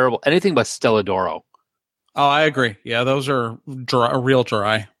it's a terrible anything but Stella D'Oro. Oh, I agree. Yeah, those are dry, real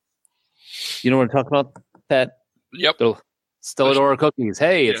dry. You know what I'm talking about, Pat? Yep. The Stella D'Oro cookies.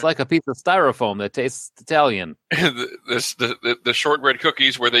 Hey, it's like a piece of styrofoam that tastes Italian. the shortbread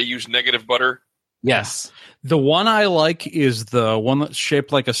cookies where they use negative butter. Yes. The one I like is the one that's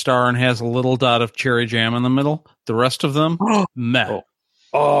shaped like a star and has a little dot of cherry jam in the middle. The rest of them, meh.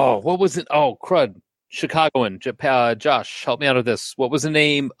 Oh, what was it? Oh, crud. Chicagoan. Josh, help me out of this. What was the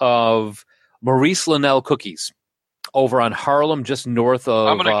name of Maurice Linnell cookies over on Harlem, just north of...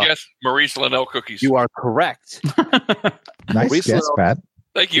 I'm going to guess Maurice Linnell cookies. You are correct. Nice Maurice guess, Linnell, Pat.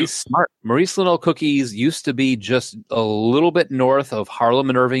 Thank you. He's smart. Maurice Linnell cookies used to be just a little bit north of Harlem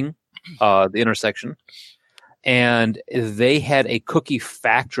and Irving, the intersection. And they had a cookie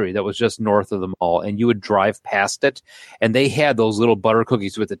factory that was just north of the mall, and you would drive past it, and they had those little butter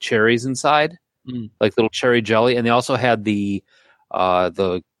cookies with the cherries inside, like little cherry jelly, and they also had the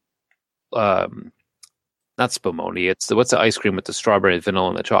not Spumoni, it's what's the ice cream with the strawberry, vanilla,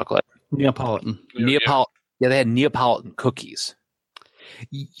 and the chocolate? Neapolitan. Yeah, they had Neapolitan cookies.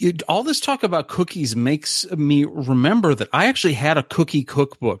 All this talk about cookies makes me remember that I actually had a cookie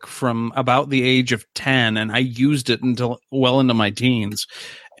cookbook from about the age of 10, and I used it until well into my teens.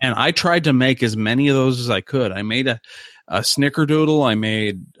 And I tried to make as many of those as I could. I made a snickerdoodle. I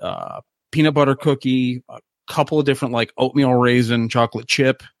made a peanut butter cookie, a couple of different like oatmeal raisin, chocolate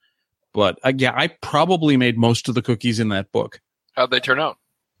chip. But I probably made most of the cookies in that book. How'd they turn out?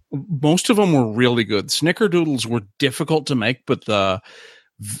 Most of them were really good. Snickerdoodles were difficult to make, but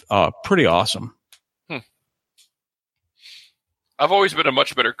pretty awesome. I've always been a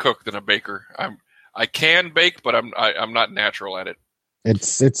much better cook than a baker. I can bake, but I'm not natural at it.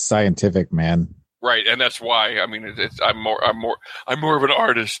 It's scientific, man. Right, and that's why. I mean, I'm more of an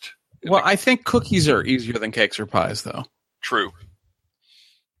artist. Well, I think cookies are easier than cakes or pies, though. True.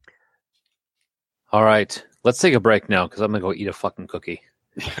 All right, let's take a break now because I'm gonna go eat a fucking cookie.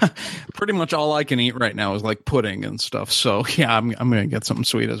 Pretty much all I can eat right now is like pudding and stuff. So yeah, I'm gonna get something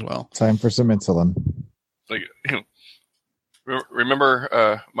sweet as well. Time for some insulin. Like,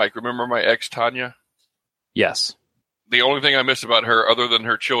 remember, Mike? Remember my ex Tanya? Yes. The only thing I miss about her, other than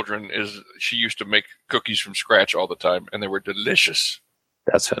her children, is she used to make cookies from scratch all the time, and they were delicious.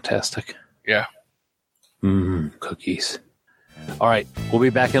 That's fantastic. Yeah. Cookies. All right, we'll be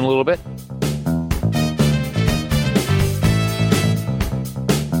back in a little bit.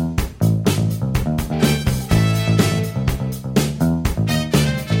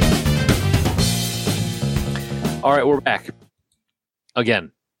 All right, we're back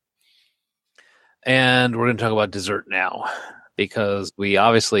again. And we're going to talk about dessert now because we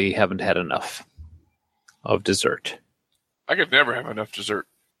obviously haven't had enough of dessert. I could never have enough dessert.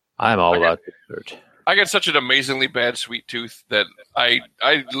 I'm all about dessert. I got such an amazingly bad sweet tooth that I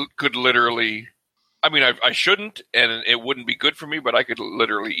could literally, I mean, I shouldn't, and it wouldn't be good for me, but I could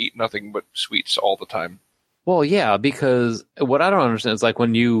literally eat nothing but sweets all the time. Well, yeah, because what I don't understand is like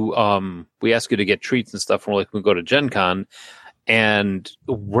when you we ask you to get treats and stuff, and we go to Gen Con, and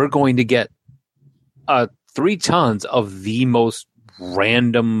we're going to get 3 tons of the most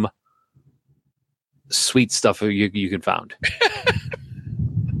random sweet stuff you can find.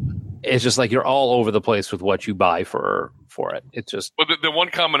 It's just like you're all over the place with what you buy for it. It's just. But the one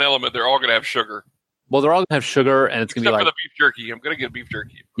common element, they're all going to have sugar. Well, they're all going to have sugar, and it's going to be like. Except for the beef jerky. I'm going to get beef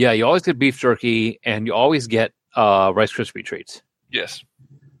jerky. Yeah, you always get beef jerky, and you always get Rice Krispie treats. Yes.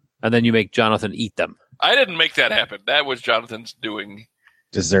 And then you make Jonathan eat them. I didn't make that happen. That was Jonathan's doing.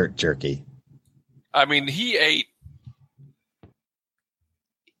 Dessert jerky. I mean, he ate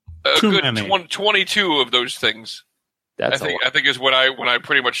a Too good many. 22 of those things. That's I think is when I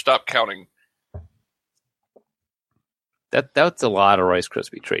pretty much stopped counting. That's a lot of Rice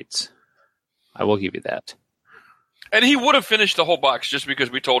Krispie treats. I will give you that. And he would have finished the whole box just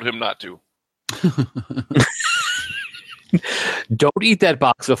because we told him not to. Don't eat that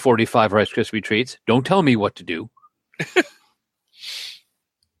box of 45 Rice Krispie treats. Don't tell me what to do.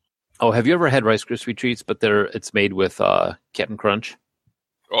 Oh, have you ever had Rice Krispie treats, but it's made with Captain Crunch?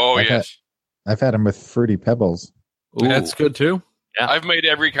 Oh, yes. I've had them with Fruity Pebbles. Ooh. That's good too. Yeah. I've made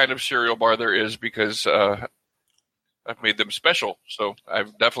every kind of cereal bar there is because I've made them special. So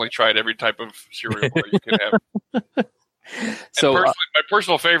I've definitely tried every type of cereal bar you can have. So, my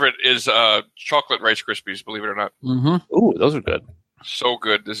personal favorite is chocolate Rice Krispies, believe it or not. Mm-hmm. ooh, those are good. So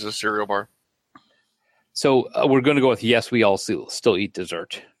good. This is a cereal bar. So we're going to go with yes, we all still eat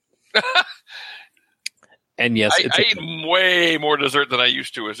dessert. And yes, I eat way more dessert than I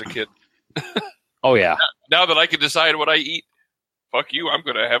used to as a kid. oh yeah. Now that I can decide what I eat, fuck you, I'm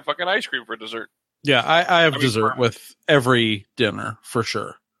going to have fucking ice cream for dessert. Yeah, I have mean, dessert with every dinner for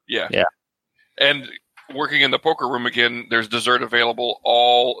sure. Yeah. Yeah. And working in the poker room again, there's dessert available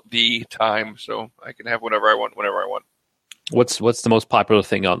all the time, so I can have whatever I want whenever I want. What's the most popular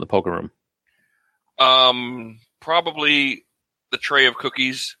thing out in the poker room? Probably the tray of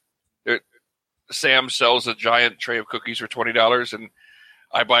cookies. Sam sells a giant tray of cookies for $20, and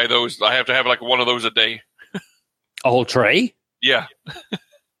I buy those. I have to have like one of those a day. A whole tray? Yeah.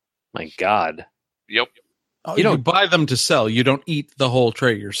 My God. Yep. Oh, You you don't- buy them to sell. You don't eat the whole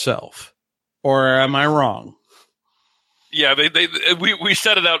tray yourself. Or am I wrong? Yeah, we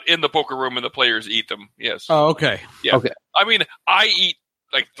set it out in the poker room, and the players eat them. Yes. Oh, okay. Yeah. Okay. I mean, I eat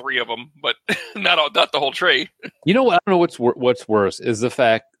like 3 of them, but not the whole tray. You know what? I don't know what's worse is the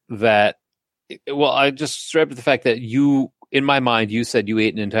fact that, well, I just straight up the fact that you, in my mind, you said you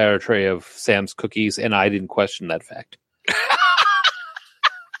ate an entire tray of Sam's cookies, and I didn't question that fact.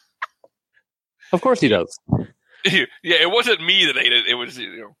 Of course he does. Yeah, it wasn't me that ate it. It was, it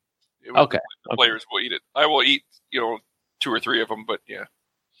was Okay. the players will eat it. I will eat, 2 or 3 of them, but yeah.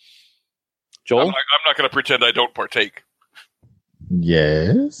 Joel, I'm not going to pretend I don't partake.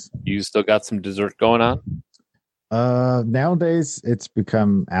 Yes. you still got some dessert going on? Nowadays it's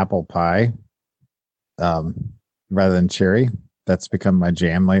become apple pie, rather than cherry. That's become my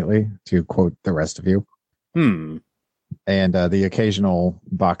jam lately, to quote the rest of you. And the occasional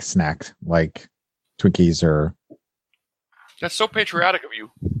box snack like Twinkies or That's so patriotic of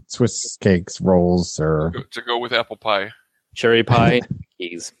you Swiss cakes, rolls, or to go with apple pie. Cherry pie,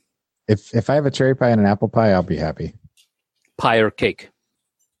 cookies, if I have a cherry pie and an apple pie, I'll be happy. pie or cake.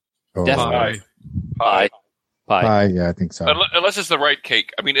 Oh, Definitely. Pie. Pie, yeah, I think so. Unless it's the right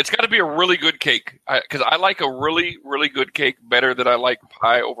cake. I mean, it's got to be a really good cake. Because I like a really, really good cake better than I like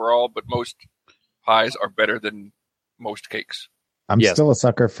pie overall, but most pies are better than most cakes. I'm still a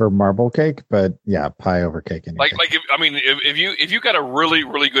sucker for marble cake, but yeah, pie over cake. If you got a really,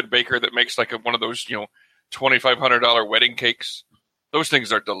 really good baker that makes like one of those, $2,500 wedding cakes, those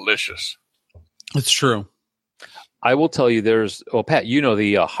things are delicious. It's true. I will tell you, Pat, you know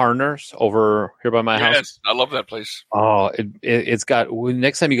the Harners over here by my house? Yes, I love that place. Oh, it's got,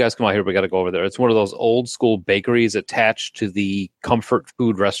 next time you guys come out here, we got to go over there. It's one of those old school bakeries attached to the comfort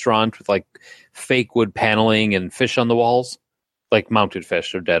food restaurant with like fake wood paneling and fish on the walls. Like mounted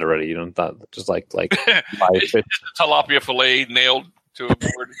fish, they're dead already. You know, just like live fish. Tilapia fillet nailed to a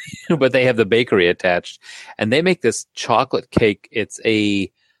board. But they have the bakery attached, and they make this chocolate cake. It's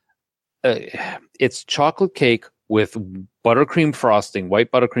chocolate cake with buttercream frosting,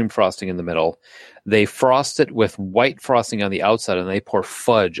 white buttercream frosting in the middle. They frost it with white frosting on the outside, and they pour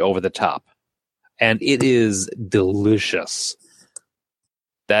fudge over the top, and it is delicious.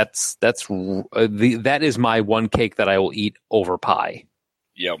 That is my one cake that I will eat over pie.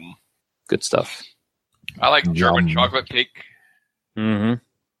 Yum. Good stuff. I like German chocolate cake. Mm-hmm.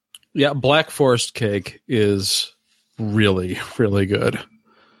 Yeah, Black Forest cake is really, really good.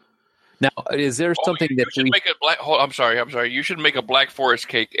 Now, is there something that you should make a black? I'm sorry. You should make a Black Forest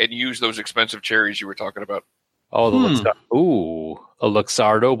cake and use those expensive cherries you were talking about. Oh, a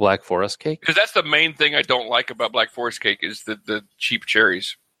Luxardo Black Forest cake? Because that's the main thing I don't like about Black Forest cake is the cheap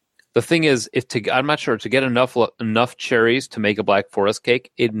cherries. The thing is, I'm not sure, to get enough cherries to make a Black Forest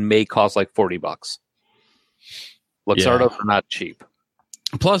cake, it may cost like $40. Luxardos are not cheap.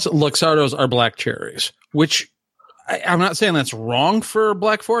 Plus, Luxardos are black cherries, which I'm not saying that's wrong for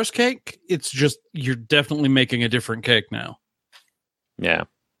Black Forest cake. It's just you're definitely making a different cake now. Yeah.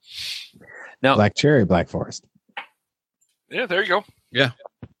 Now, black cherry, Black Forest. Yeah, there you go. Yeah.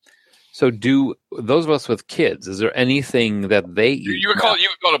 So, do those of us with kids, is there anything that they eat? You would call it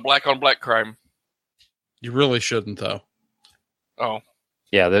a black on black crime. You really shouldn't, though. Oh.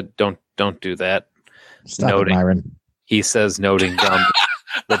 Yeah, don't do that. Stop it, Myron. He says, noting down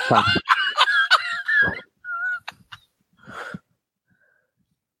the tongue.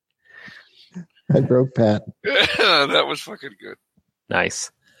 I broke Pat. That was fucking good. Nice.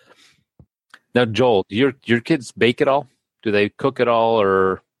 Now, Joel, do your kids bake at all? Do they cook at all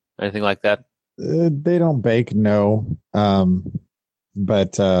or anything like that? They don't bake, no.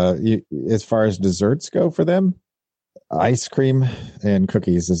 But as far as desserts go for them, ice cream and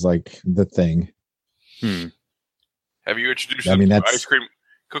cookies is like the thing. Have you introduced them to ice cream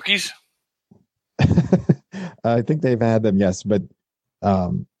cookies? I think they've had them, yes, but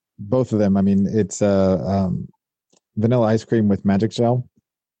both of them. I mean, it's vanilla ice cream with magic shell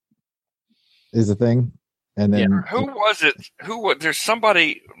is a thing. And then who was it? There's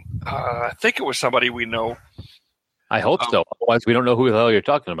somebody. I think it was somebody we know. I hope so. Otherwise, we don't know who the hell you're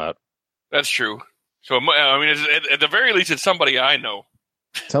talking about. That's true. So, I mean, at the very least, it's somebody I know.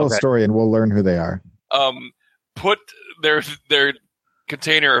 Tell a story, and we'll learn who they are. Put their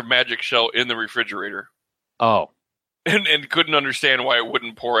container of magic shell in the refrigerator. Oh, and couldn't understand why it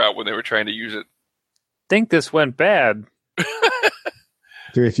wouldn't pour out when they were trying to use it. Think this went bad.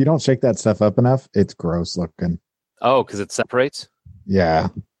 Dude, if you don't shake that stuff up enough, it's gross looking. Oh, because it separates? Yeah.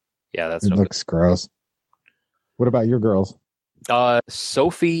 Yeah, it looks gross. What about your girls?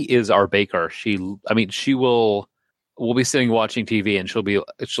 Sophie is our baker. We'll be sitting watching TV and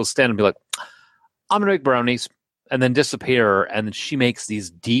she'll stand and be like, I'm going to make brownies, and then disappear. And then she makes these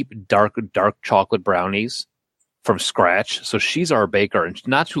deep, dark chocolate brownies from scratch. So she's our baker. And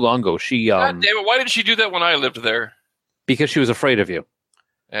not too long ago, she, God damn it, why did she do that when I lived there? Because she was afraid of you.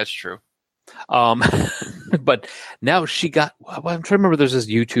 That's true. But now she got. I'm trying to remember. There's this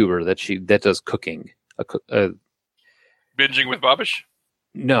YouTuber that does cooking. Binging with Babish?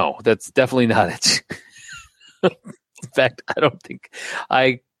 No, that's definitely not it. In fact, I don't think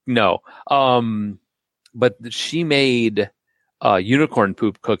I know. But she made unicorn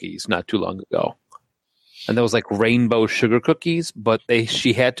poop cookies not too long ago, and that was like rainbow sugar cookies. But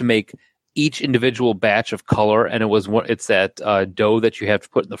she had to make each individual batch of color, and it's that dough that you have to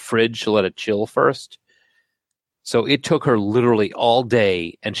put in the fridge to let it chill first. So it took her literally all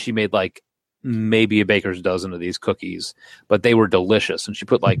day, and she made like maybe a baker's dozen of these cookies, but they were delicious. And she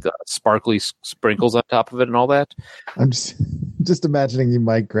put like sparkly sprinkles on top of it and all that. I'm just imagining you,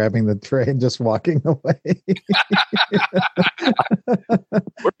 Mike, grabbing the tray and just walking away.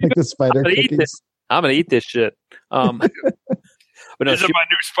 Like the spider cookies. I'm going to eat this shit. But no, these are my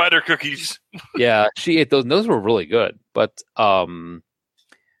new spider cookies. Yeah, she ate those. And those were really good. But and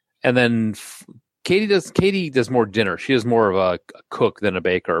then Katie does more dinner. She is more of a cook than a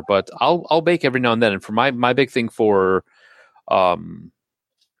baker, but I'll bake every now and then. And for my big thing for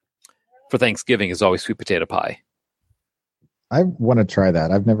Thanksgiving is always sweet potato pie. I want to try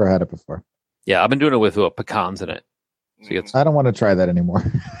that. I've never had it before. Yeah, I've been doing it with pecans in it. So I don't want to try that anymore.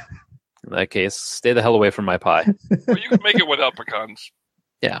 In that case, stay the hell away from my pie. Well, you can make it without pecans.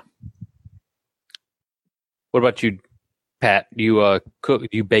 Yeah. What about you, Pat? Do you cook? Do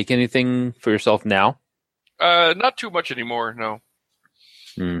you bake anything for yourself now? Not too much anymore. No.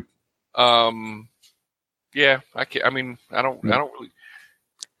 Yeah, I can't. I mean, I don't really.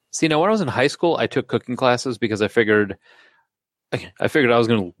 See, now when I was in high school, I took cooking classes because I figured I was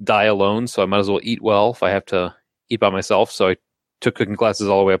going to die alone, so I might as well eat well if I have to eat by myself. So I took cooking classes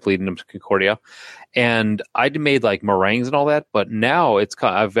all the way up leading up to Concordia, and I made like meringues and all that. But now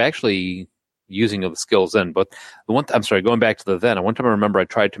I've actually using the skills in. But going back to one time I remember I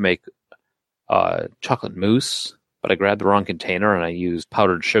tried to make chocolate mousse, but I grabbed the wrong container and I used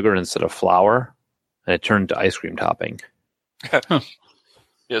powdered sugar instead of flour, and it turned to ice cream topping.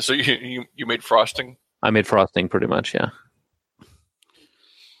 Yeah, so you made frosting? I made frosting pretty much, yeah.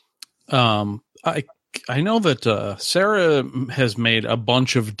 I know that Sarah has made a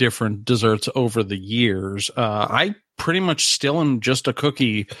bunch of different desserts over the years. I pretty much still am just a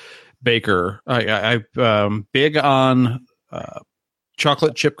cookie baker. I'm big on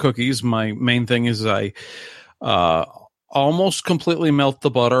chocolate chip cookies. My main thing is I almost completely melt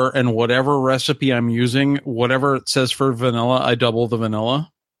the butter, and whatever recipe I'm using, whatever it says for vanilla, I double the vanilla.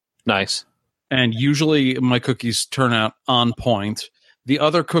 Nice. And usually my cookies turn out on point. The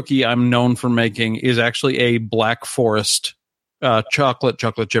other cookie I'm known for making is actually a Black Forest chocolate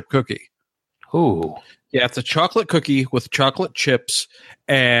chip cookie. Ooh. Yeah, it's a chocolate cookie with chocolate chips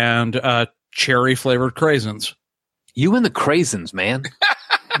and cherry flavored craisins. You and the craisins, man.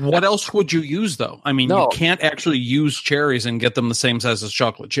 What else would you use, though? I mean, You can't actually use cherries and get them the same size as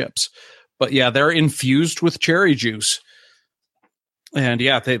chocolate chips. But yeah, they're infused with cherry juice. And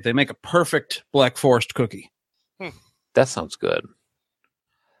yeah, they make a perfect Black Forest cookie. That sounds good.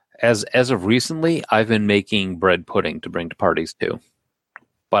 As of recently, I've been making bread pudding to bring to parties too.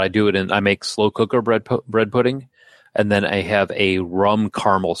 But I make slow cooker bread pudding, and then I have a rum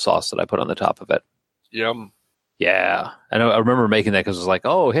caramel sauce that I put on the top of it. Yum. Yeah. And I remember making that because it was like,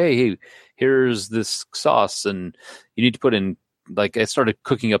 oh, hey, here's this sauce, and you need to put in, like, I started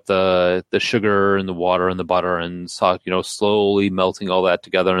cooking up the sugar and the water and the butter and slowly melting all that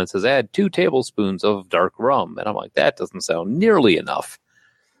together. And it says, add 2 tablespoons of dark rum. And I'm like, that doesn't sound nearly enough.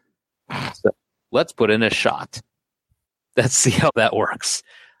 So let's put in a shot. Let's see how that works.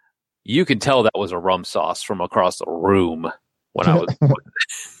 You can tell that was a rum sauce from across the room when I was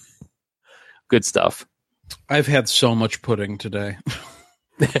good stuff. I've had so much pudding today.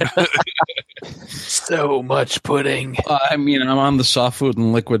 So much pudding. I mean, I'm on the soft food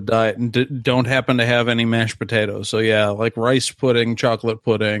and liquid diet and don't happen to have any mashed potatoes. So yeah, like rice pudding, chocolate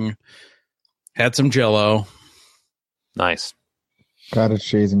pudding, had some Jell-O. Nice. Cottage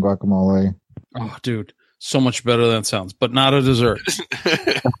cheese and guacamole. Oh, dude, so much better than it sounds, but not a dessert.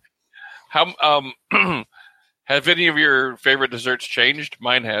 How have any of your favorite desserts changed?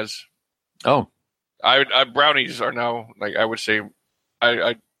 Mine has. Oh, I brownies are now, like, I would say,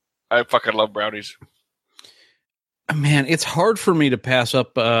 I fucking love brownies. Man, it's hard for me to pass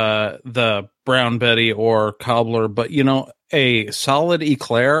up the Brown Betty or cobbler, but a solid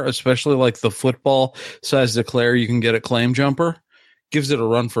eclair, especially like the football sized eclair you can get at Claim Jumper, gives it a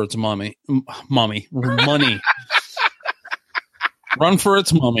run for its money. Run for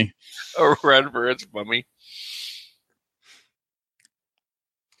its mummy. A run for its mummy.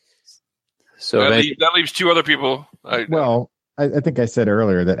 So that leaves 2 other people. I think I said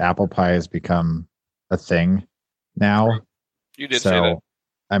earlier that apple pie has become a thing now. You did say that.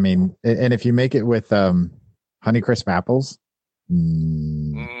 I mean, and if you make it with Honeycrisp apples,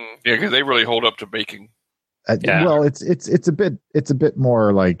 yeah, because they really hold up to baking. Yeah. Well, it's a bit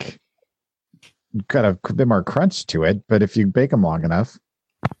more like got a bit more crunch to it, but if you bake them long enough.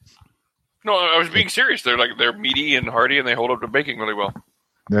 No, I was being serious. They're meaty and hearty, and they hold up to baking really well.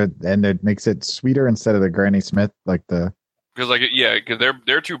 And it makes it sweeter instead of the Granny Smith, like the. Because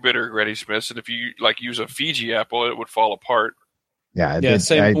they're too bitter, Granny Smiths, and if you use a Fiji apple, it would fall apart. Yeah,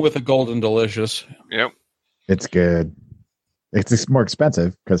 same with a Golden Delicious. Yep, it's good. It's more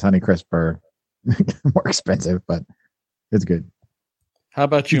expensive because Honeycrisp are more expensive, but it's good. How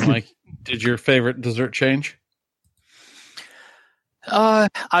about you, Mike? Did your favorite dessert change?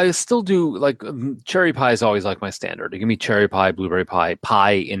 I still do, like, cherry pie is always like my standard. You give me cherry pie, blueberry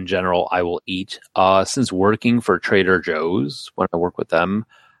pie in general, I will eat. Since working for Trader Joe's, when I work with them,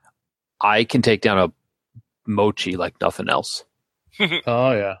 I can take down a mochi like nothing else.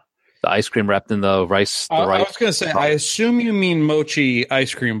 Oh yeah. The ice cream wrapped in the rice. I was going to say, I assume you mean mochi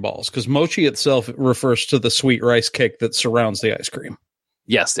ice cream balls, because mochi itself refers to the sweet rice cake that surrounds the ice cream.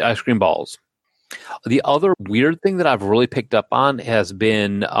 Yes, the ice cream balls. The other weird thing that I've really picked up on has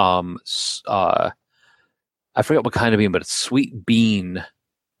been, I forget what kind of bean, but it's sweet bean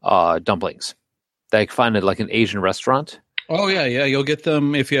dumplings that I find at like an Asian restaurant. Oh yeah, you'll get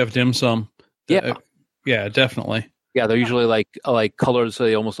them if you have dim sum. Yeah, yeah, definitely. Yeah, they're usually like colored, so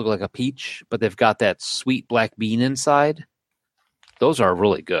they almost look like a peach, but they've got that sweet black bean inside. Those are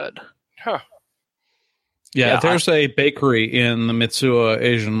really good. Huh. Yeah, there's a bakery in the Mitsuya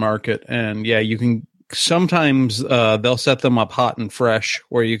Asian market, and yeah, you can sometimes they'll set them up hot and fresh,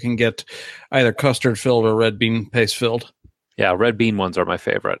 where you can get either custard filled or red bean paste filled. Yeah, red bean ones are my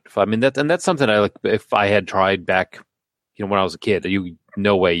favorite. That's something I like. If I had tried back, when I was a kid,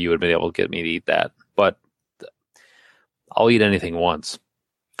 no way you would have been able to get me to eat that. But I'll eat anything once.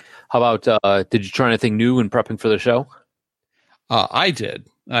 How about, did you try anything new in prepping for the show? I did.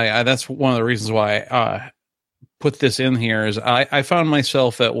 That's one of the reasons why I put this in here is I found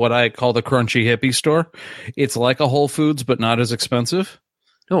myself at what I call the Crunchy Hippie store. It's like a Whole Foods, but not as expensive.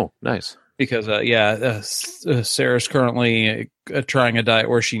 Oh, nice. Because, Sarah's currently trying a diet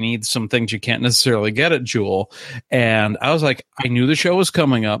where she needs some things you can't necessarily get at Jewel. And I was like, I knew the show was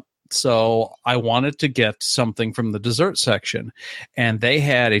coming up. So I wanted to get something from the dessert section, and they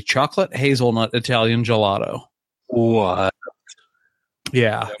had a chocolate hazelnut Italian gelato. What?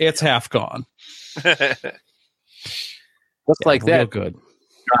 Yeah, it's half gone. Just like that. Good.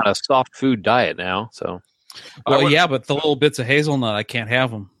 You're on a soft food diet now, so. Well, yeah, but the little bits of hazelnut, I can't have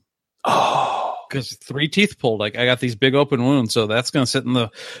them. Oh, because 3 teeth pulled. Like I got these big open wounds, so that's going to sit in the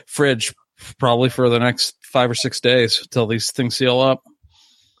fridge probably for the next 5 or 6 days until these things seal up.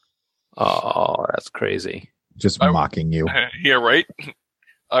 Oh, that's crazy. Just mocking you. Yeah, right?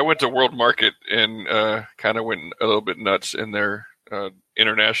 I went to World Market and kind of went a little bit nuts in their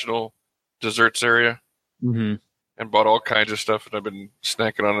international desserts area and bought all kinds of stuff, and I've been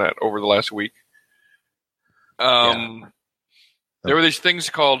snacking on that over the last week. There were these things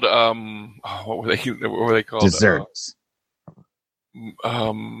called, what were they called? Desserts. It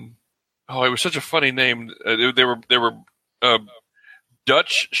was such a funny name. They were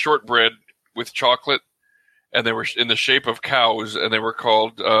Dutch shortbread with chocolate, and they were in the shape of cows, and they were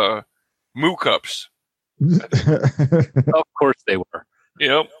called moo cups. Of course they were.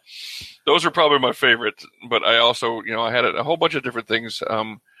 Yep. Those are probably my favorites, but I also, I had a whole bunch of different things.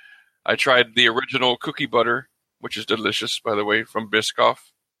 I tried the original cookie butter, which is delicious, by the way, from Biscoff.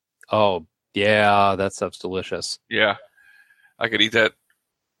 Oh, yeah, that stuff's delicious. Yeah. I could eat that.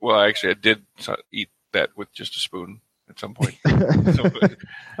 Well, actually, I did eat that with just a spoon at some point.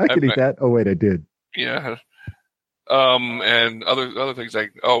 I could eat that. Oh, wait, I did. Yeah. And other things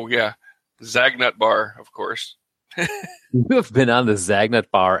like, Zagnut bar, of course. You have been on the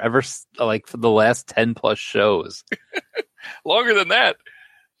Zagnut bar ever, for the last 10 plus shows. Longer than that.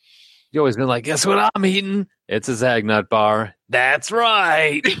 You've always been like, guess what I'm eating? It's a Zagnut bar. That's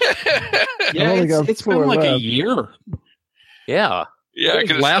right. Yeah, it's been like a year. Yeah. Yeah,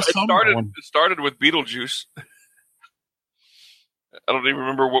 because it started with Beetlejuice. I don't even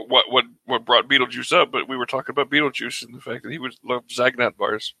remember what brought Beetlejuice up, but we were talking about Beetlejuice and the fact that he loved Zagnut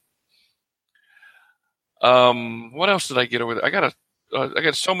bars. What else did I get over there? I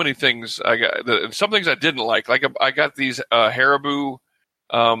got so many things. I got some things I didn't like. Like I got these Haribo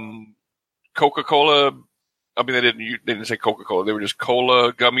Coca-Cola. I mean, they didn't say Coca-Cola. They were just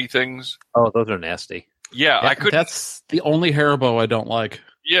cola gummy things. Oh, those are nasty. Yeah, I couldn't. That's the only Haribo I don't like.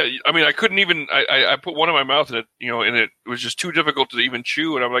 Yeah, I mean, I couldn't even. I put one in my mouth, and it was just too difficult to even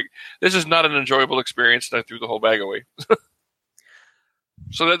chew. And I'm like, this is not an enjoyable experience. And I threw the whole bag away.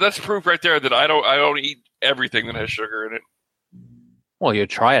 So that's proof right there that I don't eat everything that has sugar in it. Well, you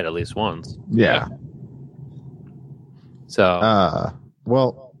try it at least once. Yeah. So.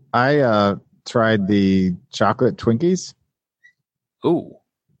 Well, I tried the chocolate Twinkies. Ooh.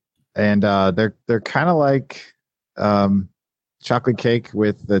 And they're kind of like chocolate cake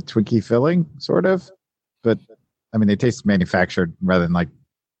with the Twinkie filling, sort of. But I mean, they taste manufactured rather than like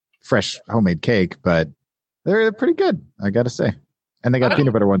fresh homemade cake. But they're pretty good, I gotta say. And they got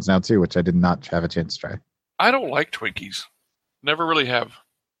peanut butter ones now too, which I did not have a chance to try. I don't like Twinkies. Never really have.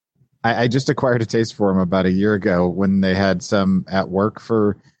 I just acquired a taste for them about a year ago when they had some at work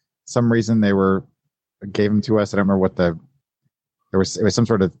for some reason. Gave them to us. I don't remember what it was some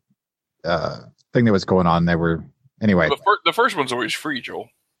sort of thing that was going on. They were anyway. The first one's always free, Joel.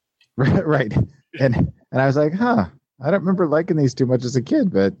 Right. And I was like, I don't remember liking these too much as a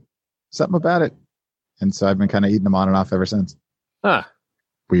kid, but something about it. And so I've been kind of eating them on and off ever since. Huh.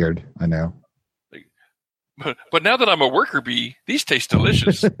 Weird, I know. But now that I'm a worker bee, these taste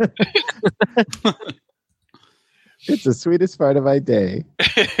delicious. It's the sweetest part of my day.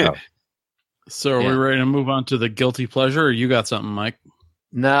 Oh. So are we ready to move on to the guilty pleasure, or you got something, Mike?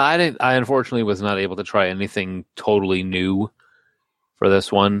 No, I didn't. I unfortunately was not able to try anything totally new for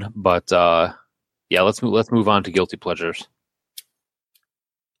this one. But let's move on to guilty pleasures.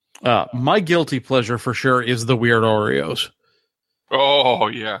 My guilty pleasure for sure is the weird Oreos. Oh,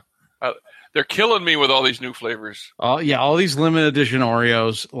 yeah. They're killing me with all these new flavors. All these limited edition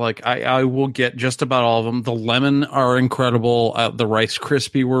Oreos. Like I will get just about all of them. The lemon are incredible. The Rice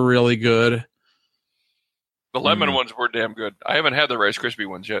Krispie were really good. The lemon ones were damn good. I haven't had the Rice Krispie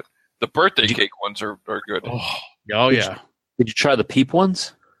ones yet. The birthday cake ones are good. Yeah. Did you try the Peep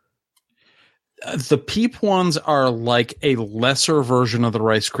ones? The Peep ones are like a lesser version of the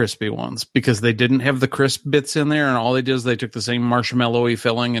Rice Krispie ones because they didn't have the crisp bits in there, and all they did is they took the same marshmallowy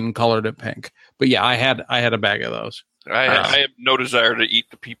filling and colored it pink. But yeah, I had a bag of those. I have no desire to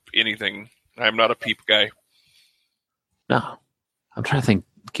eat the Peep anything. I'm not a Peep guy. No. I'm trying to think.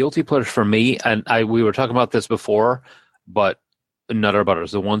 Guilty pleasure for me, and we were talking about this before, but Nutter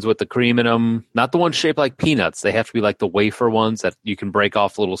Butters, the ones with the cream in them, not the ones shaped like peanuts. They have to be like the wafer ones that you can break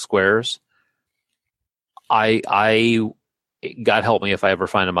off little squares. God help me if I ever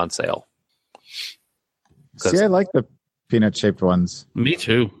find them on sale. See, I like the peanut shaped ones. Me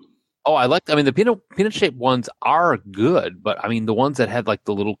too. Oh, the peanut shaped ones are good, but I mean the ones that had like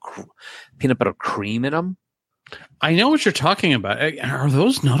the little peanut butter cream in them. I know what you're talking about. Are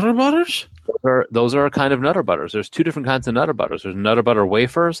those Nutter Butters? Those are a kind of Nutter Butters. There's two different kinds of Nutter Butters. There's Nutter Butter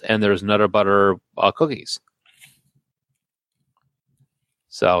wafers and there's Nutter Butter cookies.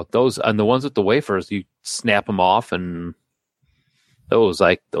 So those, and the ones with the wafers, you snap them off, and those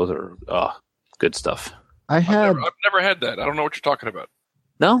are good stuff. I've never had that. I don't know what you're talking about.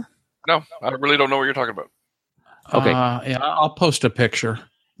 No, I really don't know what you're talking about. Okay, I'll post a picture.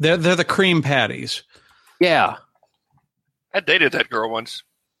 They're the cream patties. Yeah, I dated that girl once.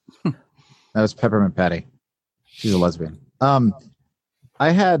 That was Peppermint Patty. She's a lesbian. I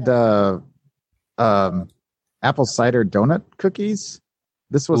had apple cider donut cookies.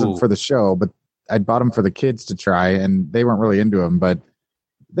 This wasn't for the show, but I bought them for the kids to try, and they weren't really into them, but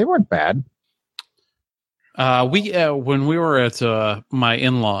they weren't bad. When we were at my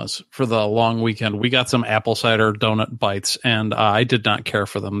in-laws for the long weekend, we got some apple cider donut bites, and I did not care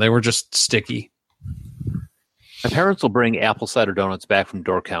for them. They were just sticky. My parents will bring apple cider donuts back from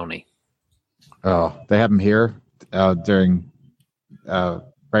Door County. Oh, they have them here during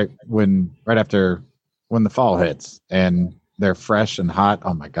right after when the fall hits, and they're fresh and hot.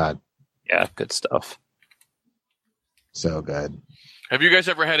 Oh my God. Yeah, good stuff. So good. Have you guys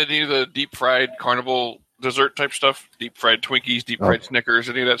ever had any of the deep fried carnival dessert type stuff? Deep fried Twinkies, deep fried Snickers,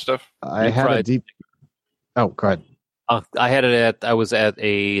 any of that stuff? I had a deep. Oh, go ahead. I was at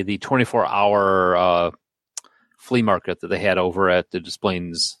the 24-hour flea market that they had over at the Des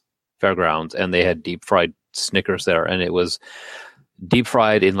Plaines Fairgrounds, and they had deep fried Snickers there, and it was deep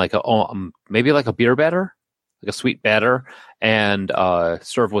fried in like maybe like a beer batter, like a sweet batter, and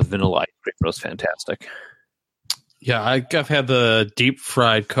served with vanilla ice cream. It was fantastic. Yeah, I've had the deep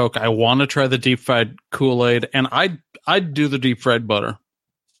fried Coke. I want to try the deep fried Kool-Aid, and I'd do the deep fried butter.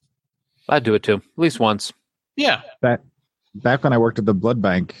 I'd do it too, at least once. Yeah. Back when I worked at the blood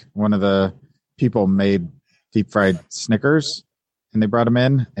bank, one of the people made deep fried Snickers, and they brought them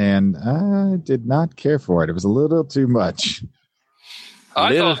in, and I did not care for it. It was a little too much.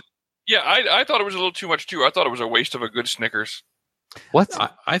 I thought it was a little too much too. I thought it was a waste of a good Snickers. What?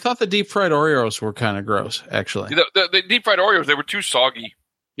 I thought the deep fried Oreos were kind of gross, actually. The deep fried Oreos, they were too soggy.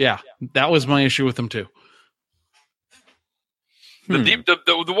 Yeah, that was my issue with them too.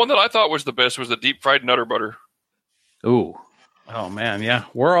 The one that I thought was the best was the deep fried Nutter Butter. Ooh. Oh man, yeah.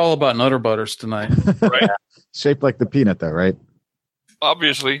 We're all about Nutter Butters tonight. Right? Shaped like the peanut though, right?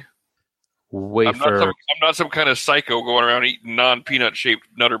 Obviously. Wafer. I'm not some kind of psycho going around eating non-peanut shaped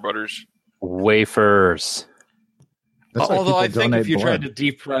Nutter Butters. Wafers. Although I think if you tried to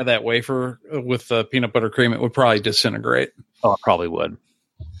deep fry that wafer with the peanut butter cream, it would probably disintegrate. Oh, it probably would.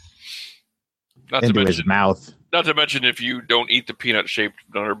 Not into to mention, his mouth. Not to mention, if you don't eat the peanut shaped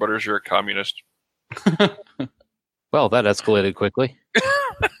Nutter Butters, you're a communist. Well, that escalated quickly.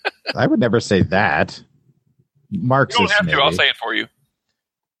 I would never say that. Marxist. You don't have to. maybe. I'll say it for you.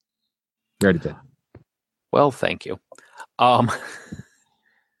 You already did. Well, thank you. All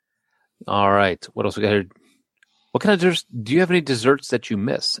right. What else we got here? What kind of desserts? Do you have any desserts that you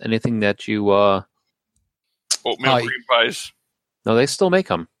miss? Anything that you? Oatmeal cream pies. No, they still make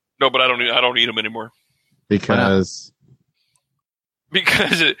them. No, but I don't eat them anymore Because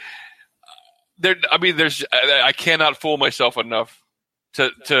because I cannot fool myself enough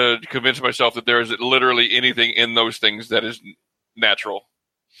to convince myself that there is literally anything in those things that is natural.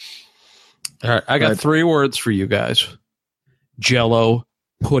 All right, I got 3 words for you guys: Jell-O,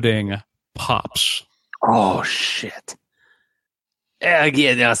 pudding, pops. Oh shit!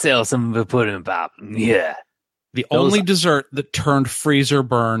 Yeah, I'll sell some of the pudding pop. Yeah, The only dessert that turned freezer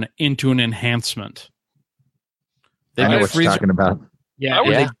burn into an enhancement. I know what you're talking about. Yeah,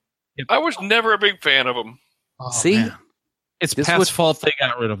 I was never a big fan of them. Oh, See, man. It's This Pat's was- fault they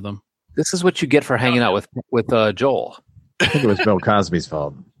got rid of them. this is what you get for hanging out with Joel. I think it was Bill Cosby's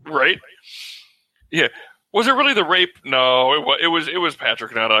fault. Right? Yeah. Was it really the rape? No, it was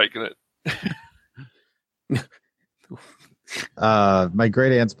Patrick, not Ike. My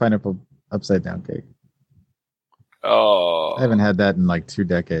great aunt's pineapple upside down cake. Oh, I haven't had that in like 2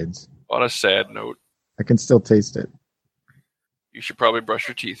 decades. on a sad note, I can still taste it. you should probably brush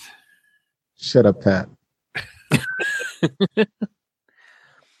your teeth. Shut up, Pat.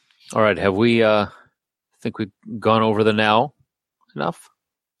 All right, have we? Think we've gone over the now enough?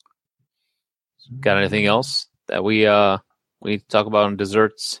 Got anything else that we need to talk about in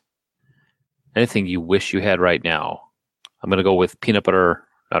desserts? Anything you wish you had right now? I'm gonna go with peanut butter,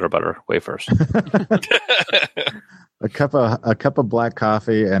 nutter butter wafers. A cup of black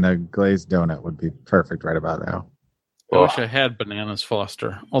coffee and a glazed donut would be perfect right about now. I wish I had Bananas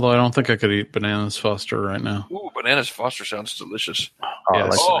Foster, although I don't think I could eat Bananas Foster right now. Ooh, Bananas Foster sounds delicious. Yeah,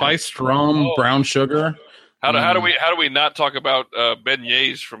 spiced rum, brown sugar. How do we not talk about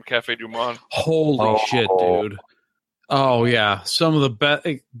beignets from Cafe Du Monde? Holy shit, dude! Oh yeah, some of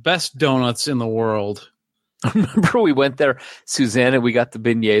the best donuts in the world. Remember we went there, Susanna, we got the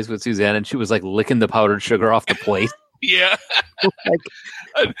beignets with Susanna, and she was like licking the powdered sugar off the plate. Yeah,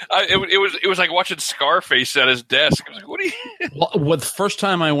 it was like watching Scarface at his desk. I was like, what are you? Well, the first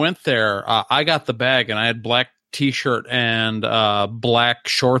time I went there, I got the bag and I had black T-shirt and black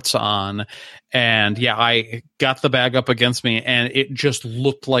shorts on, and yeah, I got the bag up against me, and it just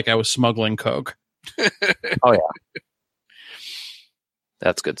looked like I was smuggling coke. Oh yeah,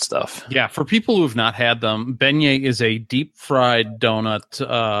 that's good stuff. Yeah, for people who've not had them, beignet is a deep fried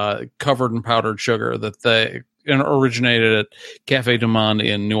donut covered in powdered sugar that they originated at Cafe Du Monde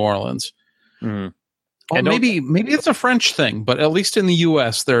in New Orleans. Mm. Or And maybe it's a French thing, but at least in the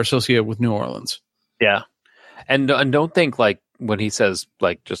U.S., they're associated with New Orleans. Yeah, and don't think like when he says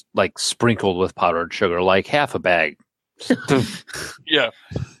like just like sprinkled with powdered sugar, like half a bag. Yeah,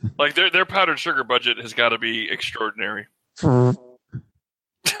 like their powdered sugar budget has got to be extraordinary.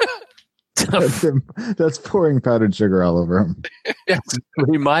 That's pouring powdered sugar all over him.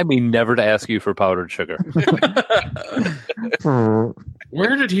 Remind me never to ask you for powdered sugar.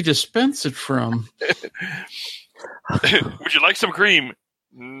 Where did he dispense it from? Would you like some cream?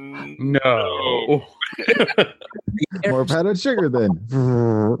 No. More powdered sugar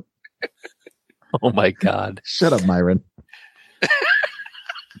then. Oh my God. Shut up, Myron.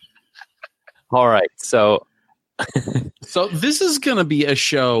 All right. So this is going to be a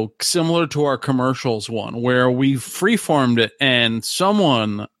show similar to our commercials one where we freeformed it and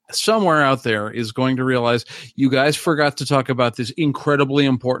someone somewhere out there is going to realize you guys forgot to talk about this incredibly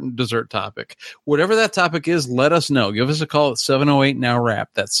important dessert topic. Whatever that topic is, let us know. Give us a call at 708-NOW-RAP.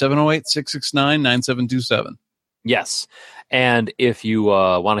 That's 708-669-9727. yes. And if you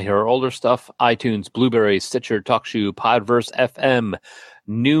want to hear our older stuff, iTunes, Blueberry, Stitcher, TalkShoe, Podverse FM,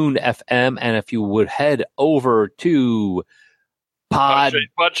 Noon FM, and if you would head over to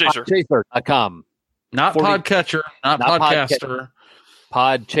podchaser.com. Not podcatcher, not podcaster.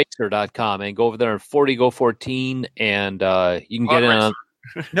 Podchaser.com, and go over there and 40 go 14, and you can get in on.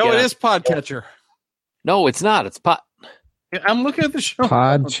 No, Yeah. it is podcatcher. No, it's not. It's pod. I'm looking at the show.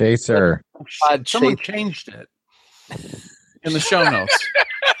 Pod Chaser. Someone changed it in the show notes.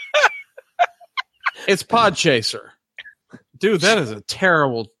 It's Podchaser. Dude, that is a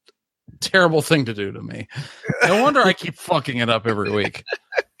terrible, terrible thing to do to me. No wonder I keep fucking it up every week.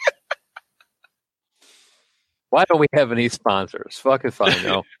 Why don't we have any sponsors? Fuck if I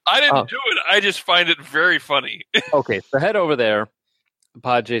know. I didn't do it. I just find it very funny. Okay, so head over there,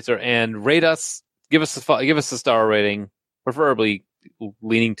 Podchaser, and rate us. Give us a star rating, preferably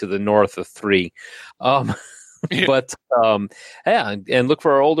leaning to the north of 3. But yeah, and look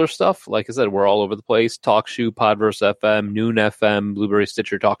for our older stuff. Like I said, we're all over the place. TalkShoe, Podverse FM, Noon FM, Blueberry,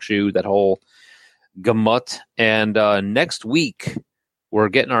 Stitcher, TalkShoe, that whole gamut. And next week we're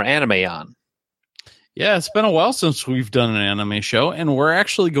getting our anime on. Yeah, it's been a while since we've done an anime show, and we're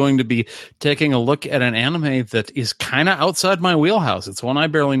actually going to be taking a look at an anime that is kind of outside my wheelhouse. It's one I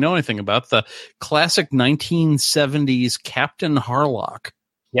barely know anything about, the classic 1970s Captain Harlock.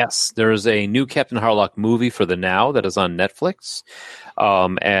 Yes, there is a new Captain Harlock movie for the Now that is on Netflix.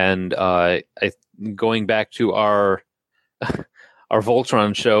 Going back to our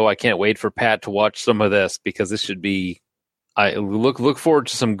Voltron show, I can't wait for Pat to watch some of this because this should be. I look forward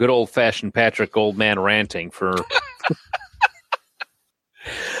to some good old fashioned Patrick Goldman ranting for.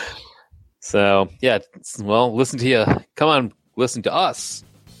 So yeah, well, listen to you. Come on, listen to us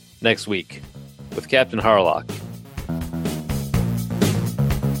next week with Captain Harlock.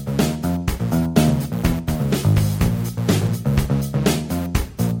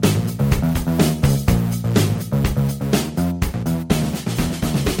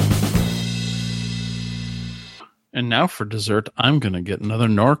 And now for dessert, I'm going to get another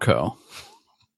Norco.